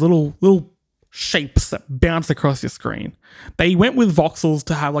 Little shapes that bounce across your screen. They went with voxels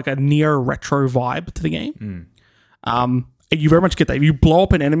to have like a neo-retro vibe to the game. And you very much get that. You blow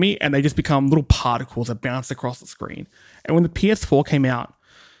up an enemy and they just become little particles that bounce across the screen. And when the PS4 came out,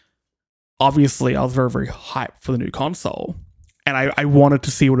 obviously I was very, very hyped for the new console. And I wanted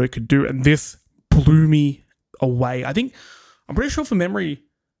to see what it could do. And this blew me away. I'm pretty sure from memory,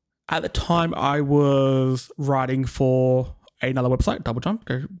 at the time I was writing for another website, Double Jump.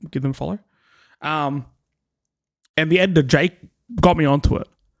 Go give them a follow. And the editor, Jake, got me onto it.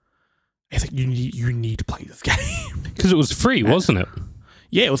 He's like, you need to play this game. Because it was free, wasn't it?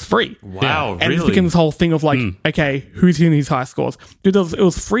 Yeah, it was free. Wow, and really? it's became this whole thing of like, okay, who's getting these high scores? Dude, it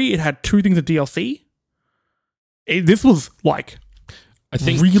was free. It had 2 things of DLC. This was like, I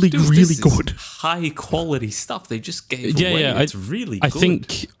think really good. High quality stuff they just gave away. Yeah, it's really good.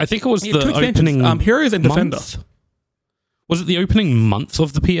 I think it was the opening Heroes and Defender. Was it the opening month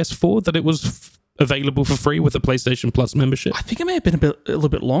of the PS4 that it was available for free with the PlayStation Plus membership? I think it may have been a little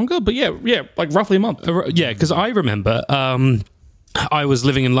bit longer, but yeah, like roughly a month. Yeah, because I remember I was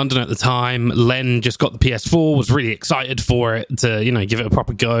living in London at the time. Len just got the PS4, was really excited for it to, give it a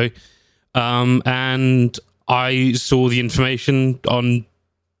proper go. And I saw the information on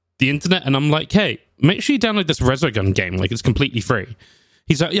the internet and I'm like, hey, make sure you download this Resogun game. Like, it's completely free.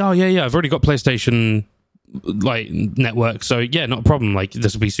 He's like, oh, yeah, I've already got PlayStation network. So yeah, not a problem. Like,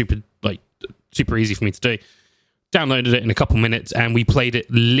 this will be super easy for me to do. Downloaded it in a couple minutes and we played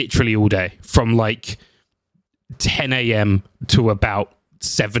it literally all day from like 10 a.m. to about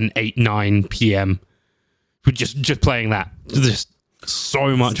 7, 8, 9 p.m. We're just playing that. Just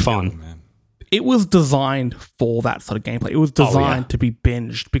so much fun. Man. It was designed for that sort of gameplay. It was designed to be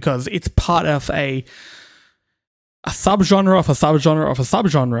binged because it's part of a subgenre of a subgenre of a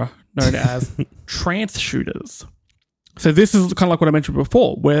subgenre known as trance shooters. So this is kind of like what I mentioned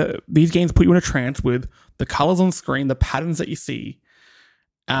before, where these games put you in a trance with the colors on screen, the patterns that you see,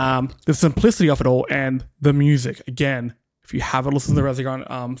 the simplicity of it all, and the music. Again, if you haven't listened to the Resogun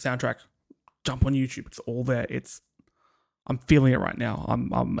soundtrack, jump on YouTube. It's all there. I'm feeling it right now.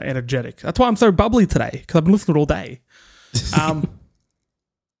 I'm energetic. That's why I'm so bubbly today, because I've been listening to it all day.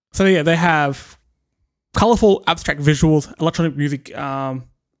 So yeah, they have colorful, abstract visuals, electronic music,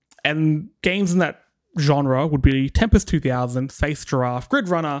 and games in that genre would be Tempest 2000, Space Giraffe, Grid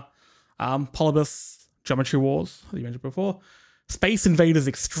Runner, Polybus, Geometry Wars, as you mentioned before, Space Invaders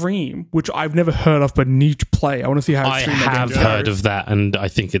Extreme, which I've never heard of but need to play. I want to see how extreme I have heard of that, and I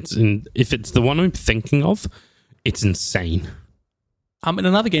think if it's the one I'm thinking of, it's insane. And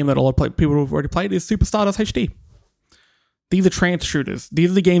another game that a lot of people have already played is Super Stardust HD. These are trance shooters.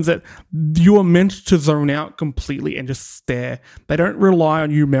 These are the games that you are meant to zone out completely and just stare. They don't rely on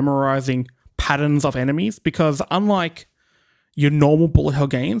you memorizing patterns of enemies, because unlike your normal bullet hell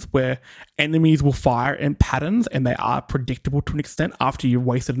games where enemies will fire in patterns and they are predictable to an extent after you've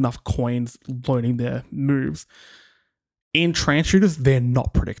wasted enough coins learning their moves, In trance shooters, they're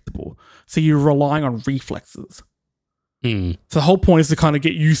not predictable. So you're relying on reflexes. So the whole point is to kind of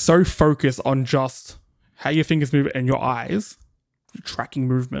get you so focused on just how your fingers move and your eyes, tracking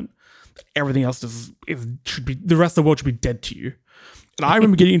movement, that everything else should be, the rest of the world should be dead to you. And I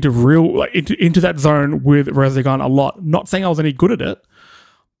remember getting into that zone with Resogun a lot. Not saying I was any good at it,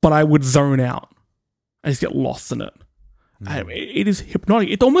 but I would zone out. I just get lost in it. It is hypnotic.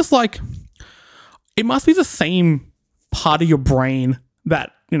 It's almost like it must be the same part of your brain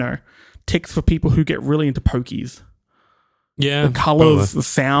that, ticks for people who get really into pokies. Yeah, the colors, the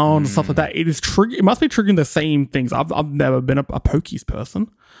sound, stuff like that. It must be triggering the same things. I've never been a pokies person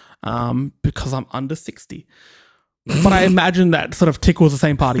because I'm under 60. But I imagine that sort of tickles the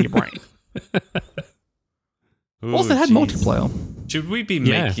same part of your brain. Ooh, also, it had multiplayer. Should we be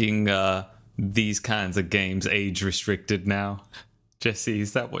making these kinds of games age restricted now? Jesse,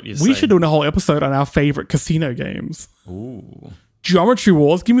 is that what you're saying? We should do a whole episode on our favorite casino games. Ooh. Geometry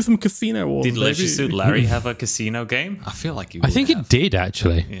Wars. Give me some Casino Wars. Did Leisure Suit Larry have a casino game? I feel like I think it did,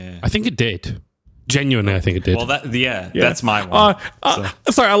 actually. Yeah. I think it did. Genuinely, I think it did. Well, that's my one.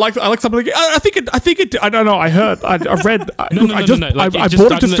 Sorry, I like something. I think it. I don't know. I heard. I read. I bought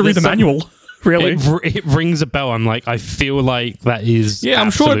it just to read the manual. Really, it rings a bell. I'm like, I feel like that is. Yeah,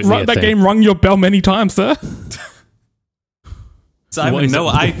 I'm sure that game rung your bell many times, sir. Simon, no,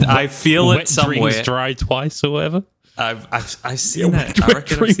 I feel it somewhere. Dreams dry twice or whatever. I've seen that. I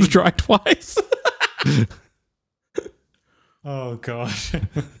reckon Dreams dry twice. Oh gosh.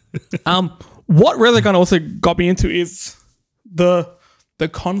 What Resogun also got me into is the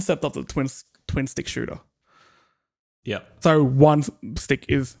concept of the twin stick shooter. Yep. So one stick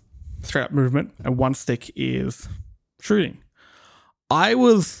is straight up movement and one stick is shooting.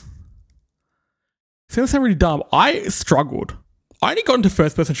 It's gonna sound really dumb. I struggled. I only got into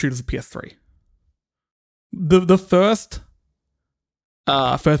first person shooters at PS3. The first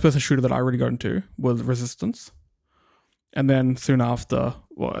first person shooter that I really got into was Resistance. And then soon after,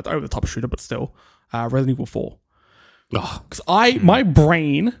 well, over the top shooter, but still, Resident Evil 4. Because my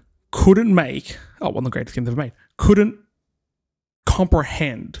brain couldn't one of the greatest games ever made, couldn't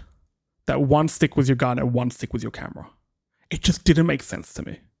comprehend that one stick was your gun and one stick was your camera. It just didn't make sense to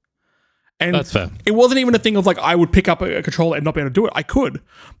me. And that's fair. It wasn't even a thing of like I would pick up a controller and not be able to do it. I could.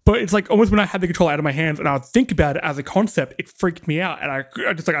 But it's like almost when I had the controller out of my hands and I would think about it as a concept, it freaked me out. And I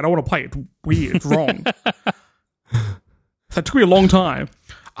just like, I don't want to play it. It's weird. It's wrong. So it took me a long time.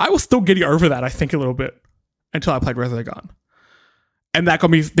 I was still getting over that, I think, a little bit until I played Resogun. And that got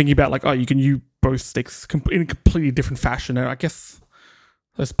me thinking about like, you can use both sticks in a completely different fashion. And I guess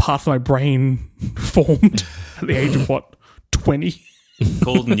those parts of my brain formed at the age of 20?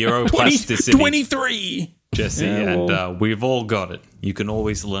 Called neuroplasticity. 23! Jesse, and we've all got it. You can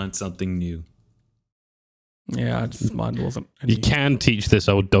always learn something new. Yeah, just mine wasn't. You can teach this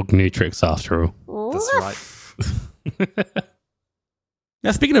old dog new tricks after all. That's right.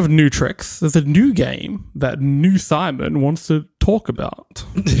 Now, speaking of new tricks, there's a new game that New Simon wants to talk about.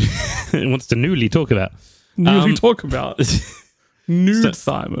 Wants to newly talk about. Nude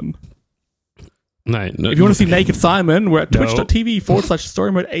Simon. No. If you want to see Naked Simon, we're at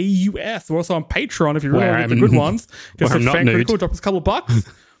twitch.tv/story mode AUS. We're also on Patreon if you really want the good ones. Just search Fan Critical, drop us a couple of bucks,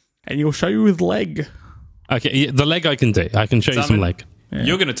 and you'll show you his leg. Okay, the leg I can do. I can show you some leg. Yeah.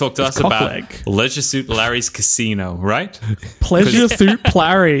 You're going to talk to us about Leisure Suit Larry's Casino, right? Pleasure Suit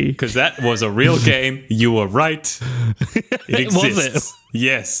Larry. Because that was a real game. You were right. It exists. Was it?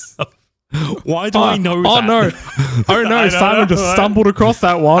 Yes. Why do I know that? Oh no, Simon just stumbled across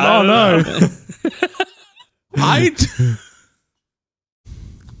that one. Oh no.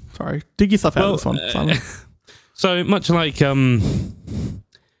 Sorry, dig yourself out of this one, Simon. So much like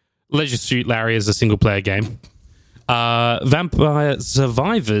Leisure Suit Larry is a single player game. Vampire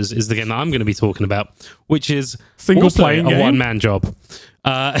Survivors is the game that I'm going to be talking about, which is single also playing a one-man job.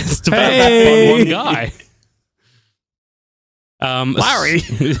 It's developed by one guy. Larry.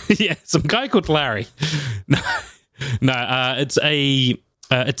 Yeah, some guy called Larry. No, it's a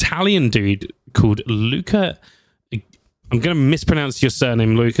Italian dude called Luca. I'm going to mispronounce your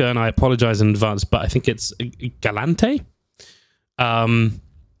surname, Luca, and I apologize in advance, but I think it's Galante.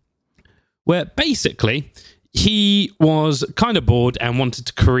 Where basically he was kind of bored and wanted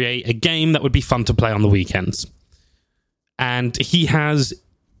to create a game that would be fun to play on the weekends. And he has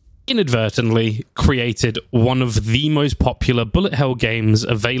inadvertently created one of the most popular bullet hell games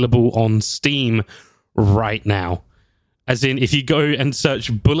available on Steam right now. As in, if you go and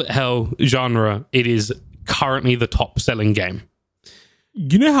search bullet hell genre, it is currently the top selling game.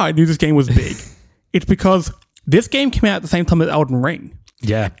 You know how I knew this game was big? It's because this game came out at the same time as Elden Ring.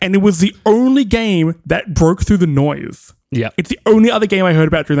 Yeah. And it was the only game that broke through the noise Yeah. It's the only other game I heard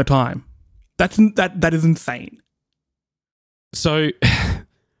about during the time. That is insane. So,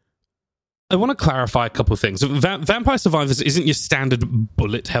 I want to clarify a couple of things. Vampire Survivors isn't your standard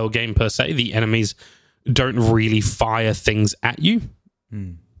bullet hell game per se. The enemies don't really fire things at you.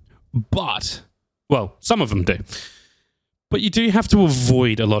 But, well, some of them do. But you do have to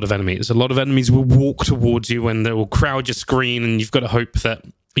avoid a lot of enemies. A lot of enemies will walk towards you and they will crowd your screen, and you've got to hope that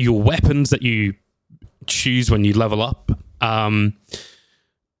your weapons that you choose when you level up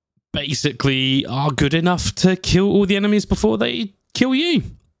basically are good enough to kill all the enemies before they kill you.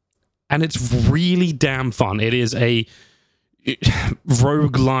 And it's really damn fun. It is a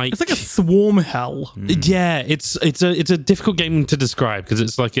roguelike. It's like a swarm hell. Yeah, it's a difficult game to describe because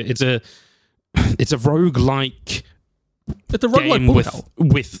it's a roguelike. It's a roguelike game bullet hell.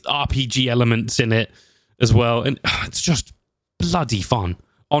 with RPG elements in it as well, and it's just bloody fun.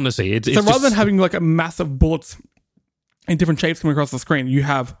 Honestly, it's So rather than having like a massive bullets in different shapes coming across the screen, you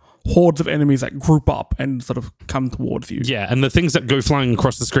have hordes of enemies that group up and sort of come towards you. yeah, and the things that go flying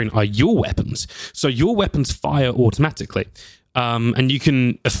across the screen are your weapons. So your weapons fire automatically, and you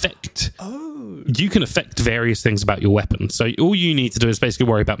can affect various things about your weapon. So all you need to do is basically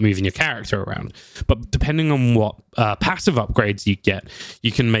worry about moving your character around. But depending on what passive upgrades you get,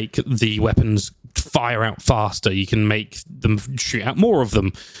 you can make the weapons fire out faster. You can make them shoot out more of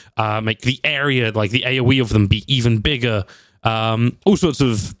them. Make the area, like the AoE of them, be even bigger. All sorts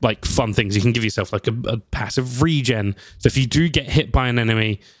of like fun things. You can give yourself like a passive regen. So if you do get hit by an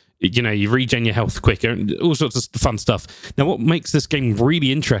enemy, you regen your health quicker, all sorts of fun stuff. Now, what makes this game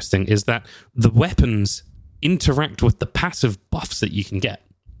really interesting is that the weapons interact with the passive buffs that you can get.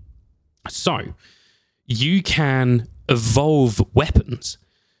 So, you can evolve weapons.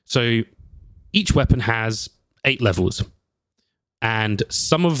 So, each weapon has 8 levels, and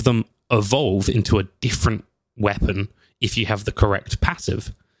some of them evolve into a different weapon if you have the correct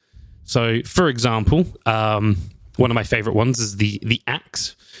passive. So, for example, one of my favorite ones is the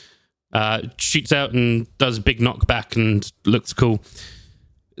axe. Shoots out and does big knockback and looks cool.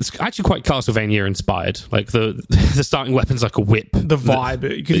 It's actually quite Castlevania inspired. Like the starting weapon's like a whip. The vibe,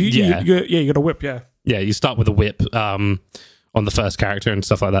 because you got a whip, yeah. Yeah, you start with a whip on the first character and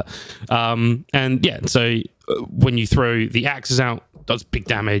stuff like that. And yeah, so when you throw the axes out, it does big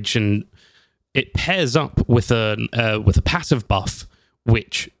damage, and it pairs up with a passive buff,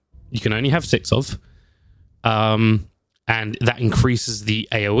 which you can only have 6 of, and that increases the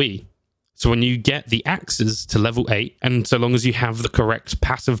AoE. So when you get the axes to level 8, and so long as you have the correct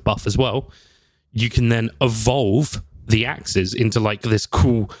passive buff as well, you can then evolve the axes into like this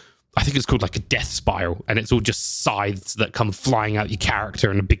cool, I think it's called like a death spiral, and it's all just scythes that come flying out your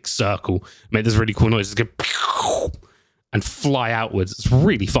character in a big circle, make this really cool noise, go and fly outwards. It's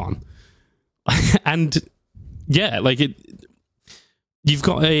really fun. And yeah, like you've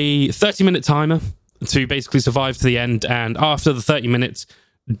got a 30-minute timer to basically survive to the end, and after the 30 minutes,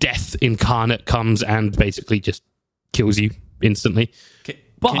 death incarnate comes and basically just kills you instantly.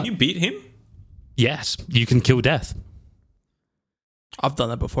 Can you beat him? Yes, you can kill death. I've done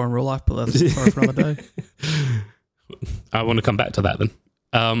that before in real life, but that's for another day. I want to come back to that then.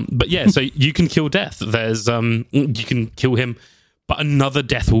 But yeah, so you can kill death. There's you can kill him, but another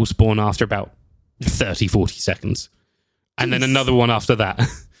death will spawn after about 30, 40 seconds. And then another one after that.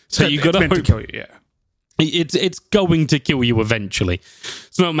 So you got to hope to kill you, yeah. It's going to kill you eventually.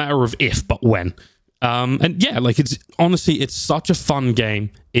 It's not a matter of if, but when. And yeah, like it's such a fun game.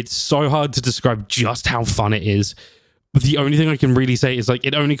 It's so hard to describe just how fun it is. The only thing I can really say is like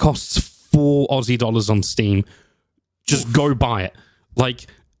it only costs 4 Aussie dollars on Steam. Just go buy it. Like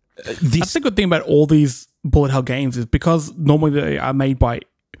that's the good thing about all these bullet hell games is because normally they are made by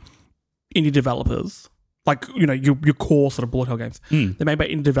indie developers. Like, your core sort of bullet hell games. They're made by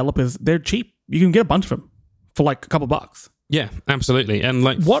indie developers. They're cheap. You can get a bunch of them for like a couple bucks. Yeah, absolutely. And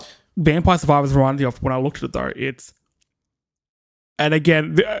like what Vampire Survivors reminded me of when I looked at it though, and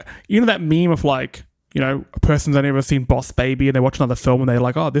again, that meme of like, a person's only ever seen Boss Baby and they watch another film and they're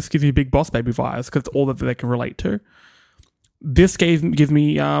like, oh, this gives you big Boss Baby vibes because it's all that they can relate to. This gives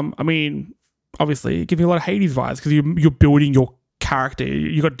me, obviously, it gives me a lot of Hades vibes because you're building your character.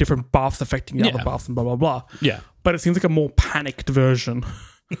 You got different buffs affecting the other buffs and blah blah blah. Yeah, but it seems like a more panicked version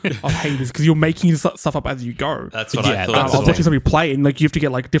of Hades because you're making stuff up as you go. That's what I thought. I was watching somebody play and like you have to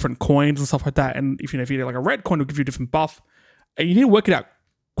get like different coins and stuff like that. And if you get like a red coin, it'll give you a different buff, and you need to work it out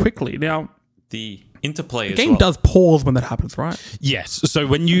quickly. Now the interplay the game does pause when that happens, right? Yes. So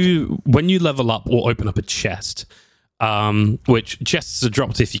when you level up or open up a chest, which chests are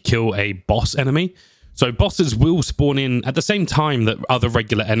dropped if you kill a boss enemy, So bosses will spawn in at the same time that other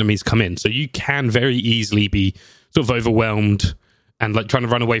regular enemies come in. So you can very easily be sort of overwhelmed and like trying to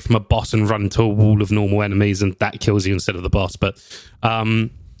run away from a boss and run into a wall of normal enemies, and that kills you instead of the boss. But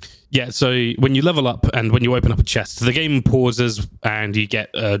yeah, so when you level up and when you open up a chest, the game pauses and you get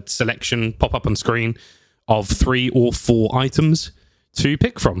a selection pop up on screen of 3 or 4 items to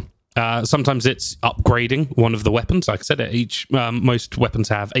pick from. Sometimes it's upgrading one of the weapons. Like I said, most weapons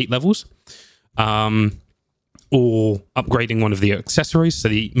have 8 levels. Or upgrading one of the accessories. So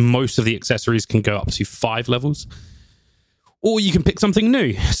most of the accessories can go up to 5 levels. Or you can pick something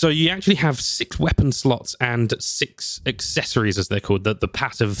new. So you actually have 6 weapon slots and 6 accessories, as they're called, the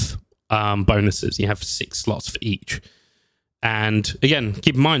passive bonuses. You have 6 slots for each. And again,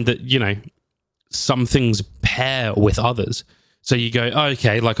 keep in mind that, some things pair with others. So you go,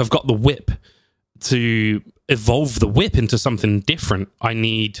 okay, like I've got the whip. To evolve the whip into something different, I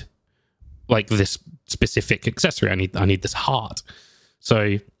need like this specific accessory. I need this heart.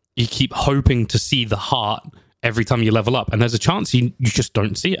 So you keep hoping to see the heart every time you level up, and there's a chance you just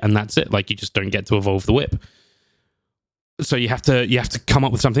don't see it, and that's it. Like you just don't get to evolve the whip. So you have to come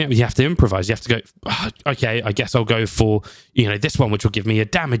up with something else. You have to improvise. You have to go, okay, I guess I'll go for this one, which will give me a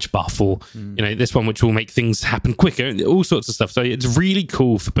damage buff, or this one which will make things happen quicker, all sorts of stuff. So it's really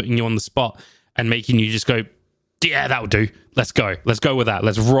cool for putting you on the spot and making you just go, yeah, that'll do. Let's go with that.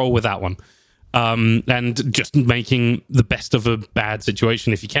 Let's roll with that one. And just making the best of a bad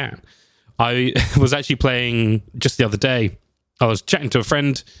situation if you can. I was actually playing just the other day. I was chatting to a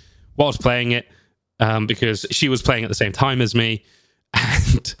friend whilst playing it because she was playing at the same time as me.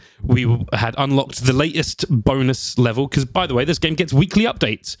 And we had unlocked the latest bonus level. Because, by the way, this game gets weekly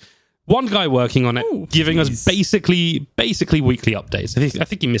updates. One guy working on it, giving us basically weekly updates. I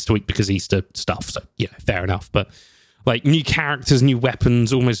think he missed a week because Easter stuff. So, fair enough. But like new characters, new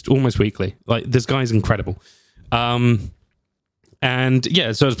weapons, almost weekly. Like this guy's incredible. And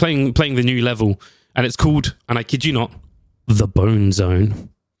yeah, so I was playing the new level, and it's called, and I kid you not, the Bone Zone.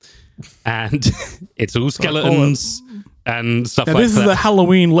 And it's all skeletons and stuff like that. This is the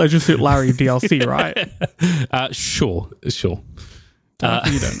Halloween Leisure Suit Larry DLC, right? Sure.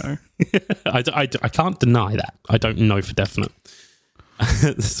 You don't know. I can't deny that. I don't know for definite.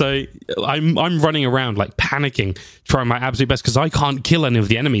 So I'm running around like panicking, trying my absolute best because I can't kill any of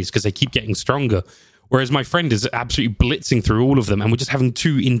the enemies because they keep getting stronger. Whereas my friend is absolutely blitzing through all of them, and we're just having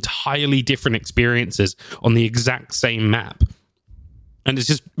 2 entirely different experiences on the exact same map. And it's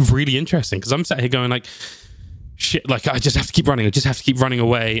just really interesting because I'm sat here going like, shit, like I just have to keep running. I just have to keep running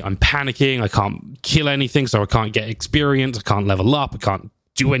away. I'm panicking. I can't kill anything, so I can't get experience. I can't level up. I can't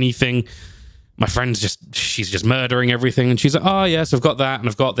do anything. My friend's she's just murdering everything. And she's like, oh, yes, I've got that and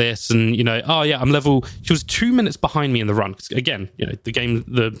I've got this. And, oh, yeah, I'm level. She was 2 minutes behind me in the run. Again,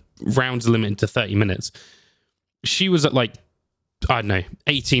 the rounds are limited to 30 minutes. She was at like, I don't know,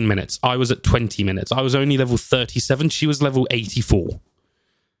 18 minutes. I was at 20 minutes. I was only level 37. She was level 84.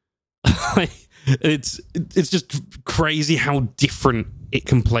 It's just crazy how different it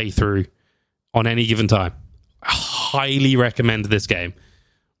can play through on any given time. I highly recommend this game.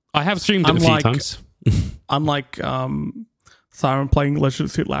 I have streamed it a few times. Unlike Simon playing Leisure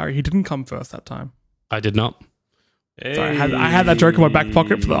Suit Larry, he didn't come first that time. I did not. Hey. So I had that joke in my back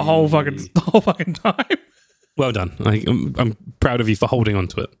pocket for the whole fucking time. Well done. I'm proud of you for holding on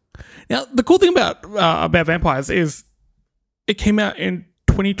to it. Now, the cool thing about Vampires is it came out in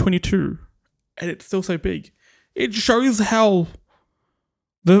 2022 and it's still so big. It shows how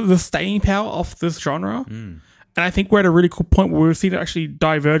the staying power of this genre. And I think we're at a really cool point where we've seen it actually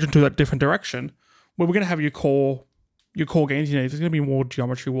diverge into that different direction, where we're going to have your core games. There's going to be more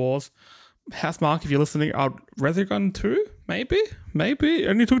Geometry Wars. Housemarque, if you're listening, Resogun 2, maybe. It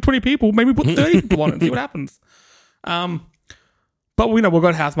only took 20 people. Maybe put 30 people on it and see what happens. But we know we've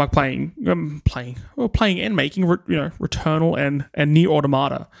got Housemarque playing and making, Returnal and Nier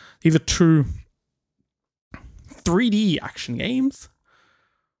Automata. These are 2 3D action games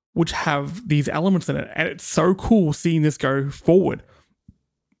which have these elements in it, and it's so cool seeing this go forward.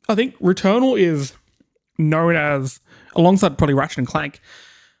 I think Returnal is known as, alongside probably Ratchet and Clank,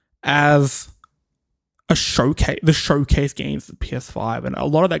 as the showcase games of PS5, and a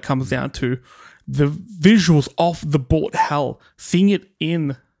lot of that comes down to the visuals of the bullet hell, seeing it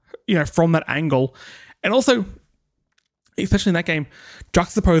in, from that angle, and also, especially in that game,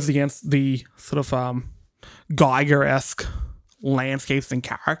 juxtaposed against the sort of Geiger-esque landscapes and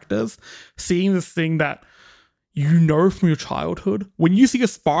characters, seeing this thing that from your childhood. When you see a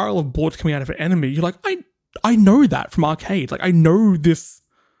spiral of bullets coming out of an enemy, you're like, I know that from arcades. Like, I know this,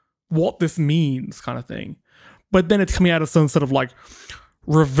 what this means kind of thing. But then it's coming out of some sort of like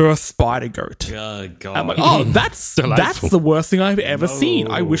reverse spider goat. Oh, God. I'm like, oh, that's Delightful. the worst thing I've ever seen.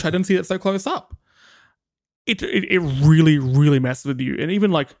 I wish I didn't see that so close up. It really, really messes with you. And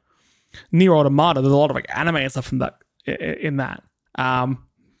even like Nier Automata, there's a lot of like anime and stuff in that. And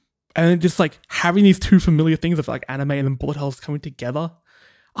then just like having these two familiar things of like anime and then bullet hells coming together.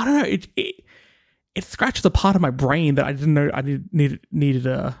 I don't know. It scratches a part of my brain that I didn't know I needed.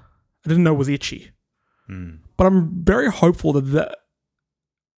 I didn't know was itchy. But I'm very hopeful that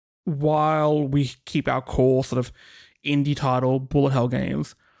while we keep our core sort of indie title bullet hell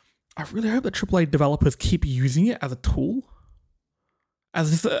games, I really hope that AAA developers keep using it as a tool,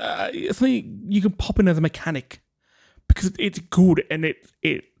 as just, something you can pop in as a mechanic, because it's good and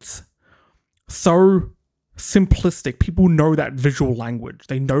it's so simplistic. People know that visual language.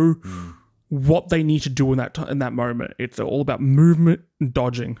 They know what they need to do in that moment. It's all about movement and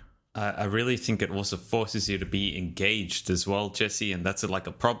dodging. I really think it also forces you to be engaged as well, Jesse, and that's like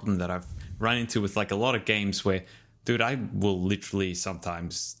a problem that I've run into with like a lot of games where, dude, I will literally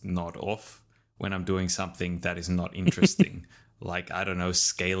sometimes nod off when I'm doing something that is not interesting. Like, I don't know,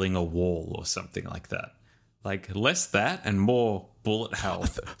 scaling a wall or something like that. Like, less that and more bullet hell.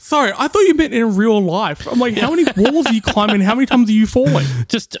 Sorry, I thought you meant in real life. I'm like, how many walls are you climbing? How many times are you falling?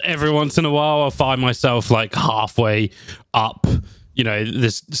 Just every once in a while, I'll find myself like halfway up,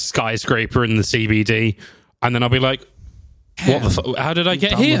 this skyscraper in the CBD, and then I'll be like, "What the? How did I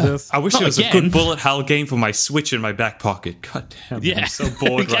get here?" I wish Not it was again. a good bullet hell game for my Switch in my back pocket. God damn, Yeah. I'm so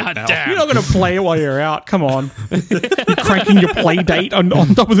bored right God now. damn. You're not going to play it while you're out. Come on. You're cranking your play date on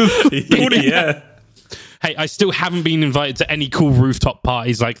top of this building. Yeah. Hey, I still haven't been invited to any cool rooftop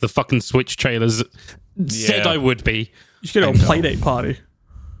parties like the fucking Switch trailers said I would be. You should go to a play date party.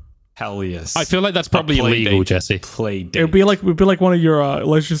 Hell yes. I feel like that's probably A play illegal, date. Jesse. Play date. It would be like one of your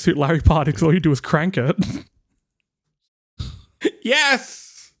Leisure Suit Larry parties. All you do is crank it.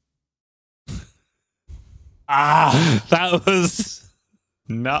 Yes. That was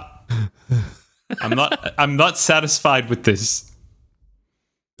No. I'm not satisfied with this.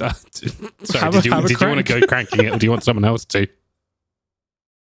 sorry. Have Did you a want to crank. go cranking it, or do you want someone else to?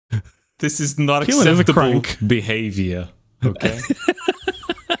 This is not Keelan is a acceptable crank. behavior. Okay.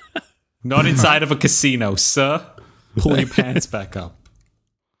 Not inside of a casino, sir. Pull your pants back up.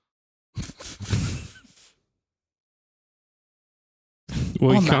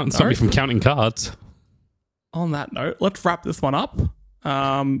 Well, On you that can't stop me note- from counting cards. On that note, let's wrap this one up.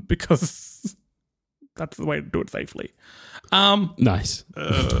 Because that's the way to do it safely. Nice.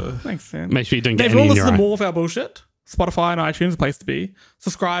 Thanks, Sam. Make sure you don't Now, get if you any want in to your listen to eye. more of our bullshit, Spotify and iTunes is a place to be.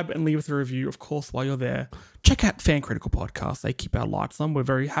 Subscribe and leave us a review, of course, while you're there. Check out Fan Critical Podcast. They keep our lights on. We're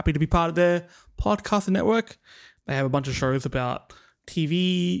very happy to be part of their podcast network. They have a bunch of shows about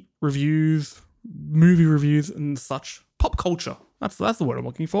TV reviews, movie reviews, and such. Pop culture. That's the word I'm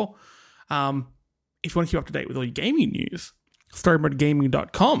looking for. If you want to keep up to date with all your gaming news,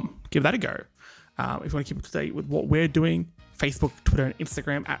 storymodegaming.com. Give that a go. If you want to keep up to date with what we're doing, Facebook, Twitter, and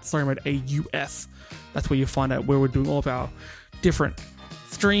Instagram at StoryModeAUS. That's where you find out where we're doing all of our different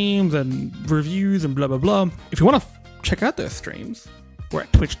streams and reviews and blah, blah, blah. If you want to check out those streams, we're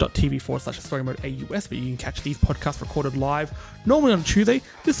at twitch.tv/StoryModeAUS, where you can catch these podcasts recorded live, normally on a Tuesday.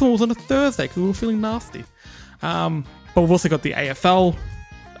 This one was on a Thursday because we were feeling nasty. But we've also got the AFL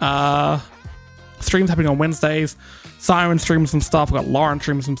streams happening on Wednesdays. Simon streams some stuff. We've got Lauren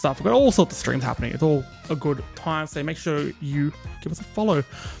streams some stuff. We've got all sorts of streams happening. It's all a good time. So make sure you give us a follow.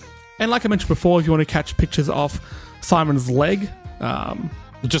 And like I mentioned before, if you want to catch pictures of Simon's leg,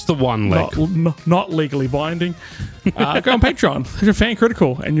 Just the one leg. not legally binding, go on Patreon. Search for Fan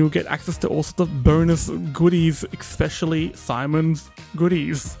Critical, and you'll get access to all sorts of bonus goodies, especially Simon's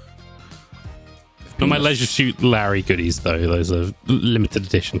goodies. Not my Leisure Suit Larry goodies, though. Those are limited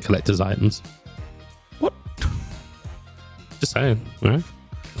edition collector's items. What? Just saying, right?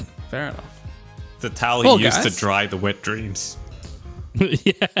 Fair enough. The towel Well, you used to guys. dry the wet dreams.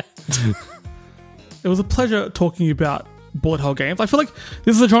 Yeah. It was a pleasure talking about bullet hell games. I feel like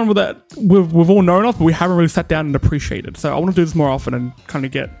this is a genre that we've all known of, but we haven't really sat down and appreciated. So I want to do this more often and kind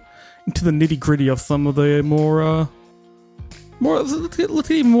of get into the nitty gritty of some of the more. Let's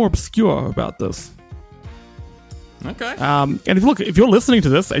get even more obscure about this. Okay. And if you're listening to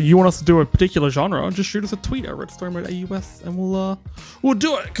this and you want us to do a particular genre, just shoot us a tweet over at StoryModeAUS and we'll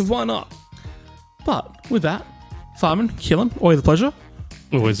do it, because why not? But with that, Simon, Keelan, always a pleasure.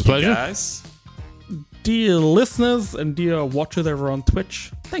 Always a pleasure. Guys. Dear listeners and dear watchers over on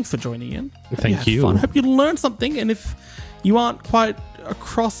Twitch, thanks for joining in. Hope Thank had you. Fun. Hope you learned something, and if you aren't quite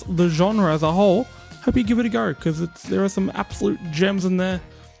across the genre as a whole, hope you give it a go, because there are some absolute gems in there.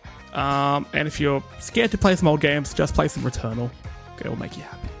 And if you're scared to play some old games, just play some Returnal, It'll make you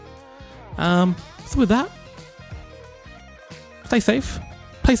happy. So with that, stay safe,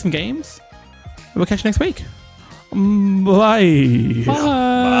 play some games, and we'll catch you next week. Bye.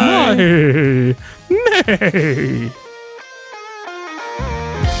 Bye. Nay.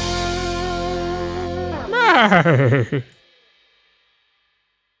 Nay.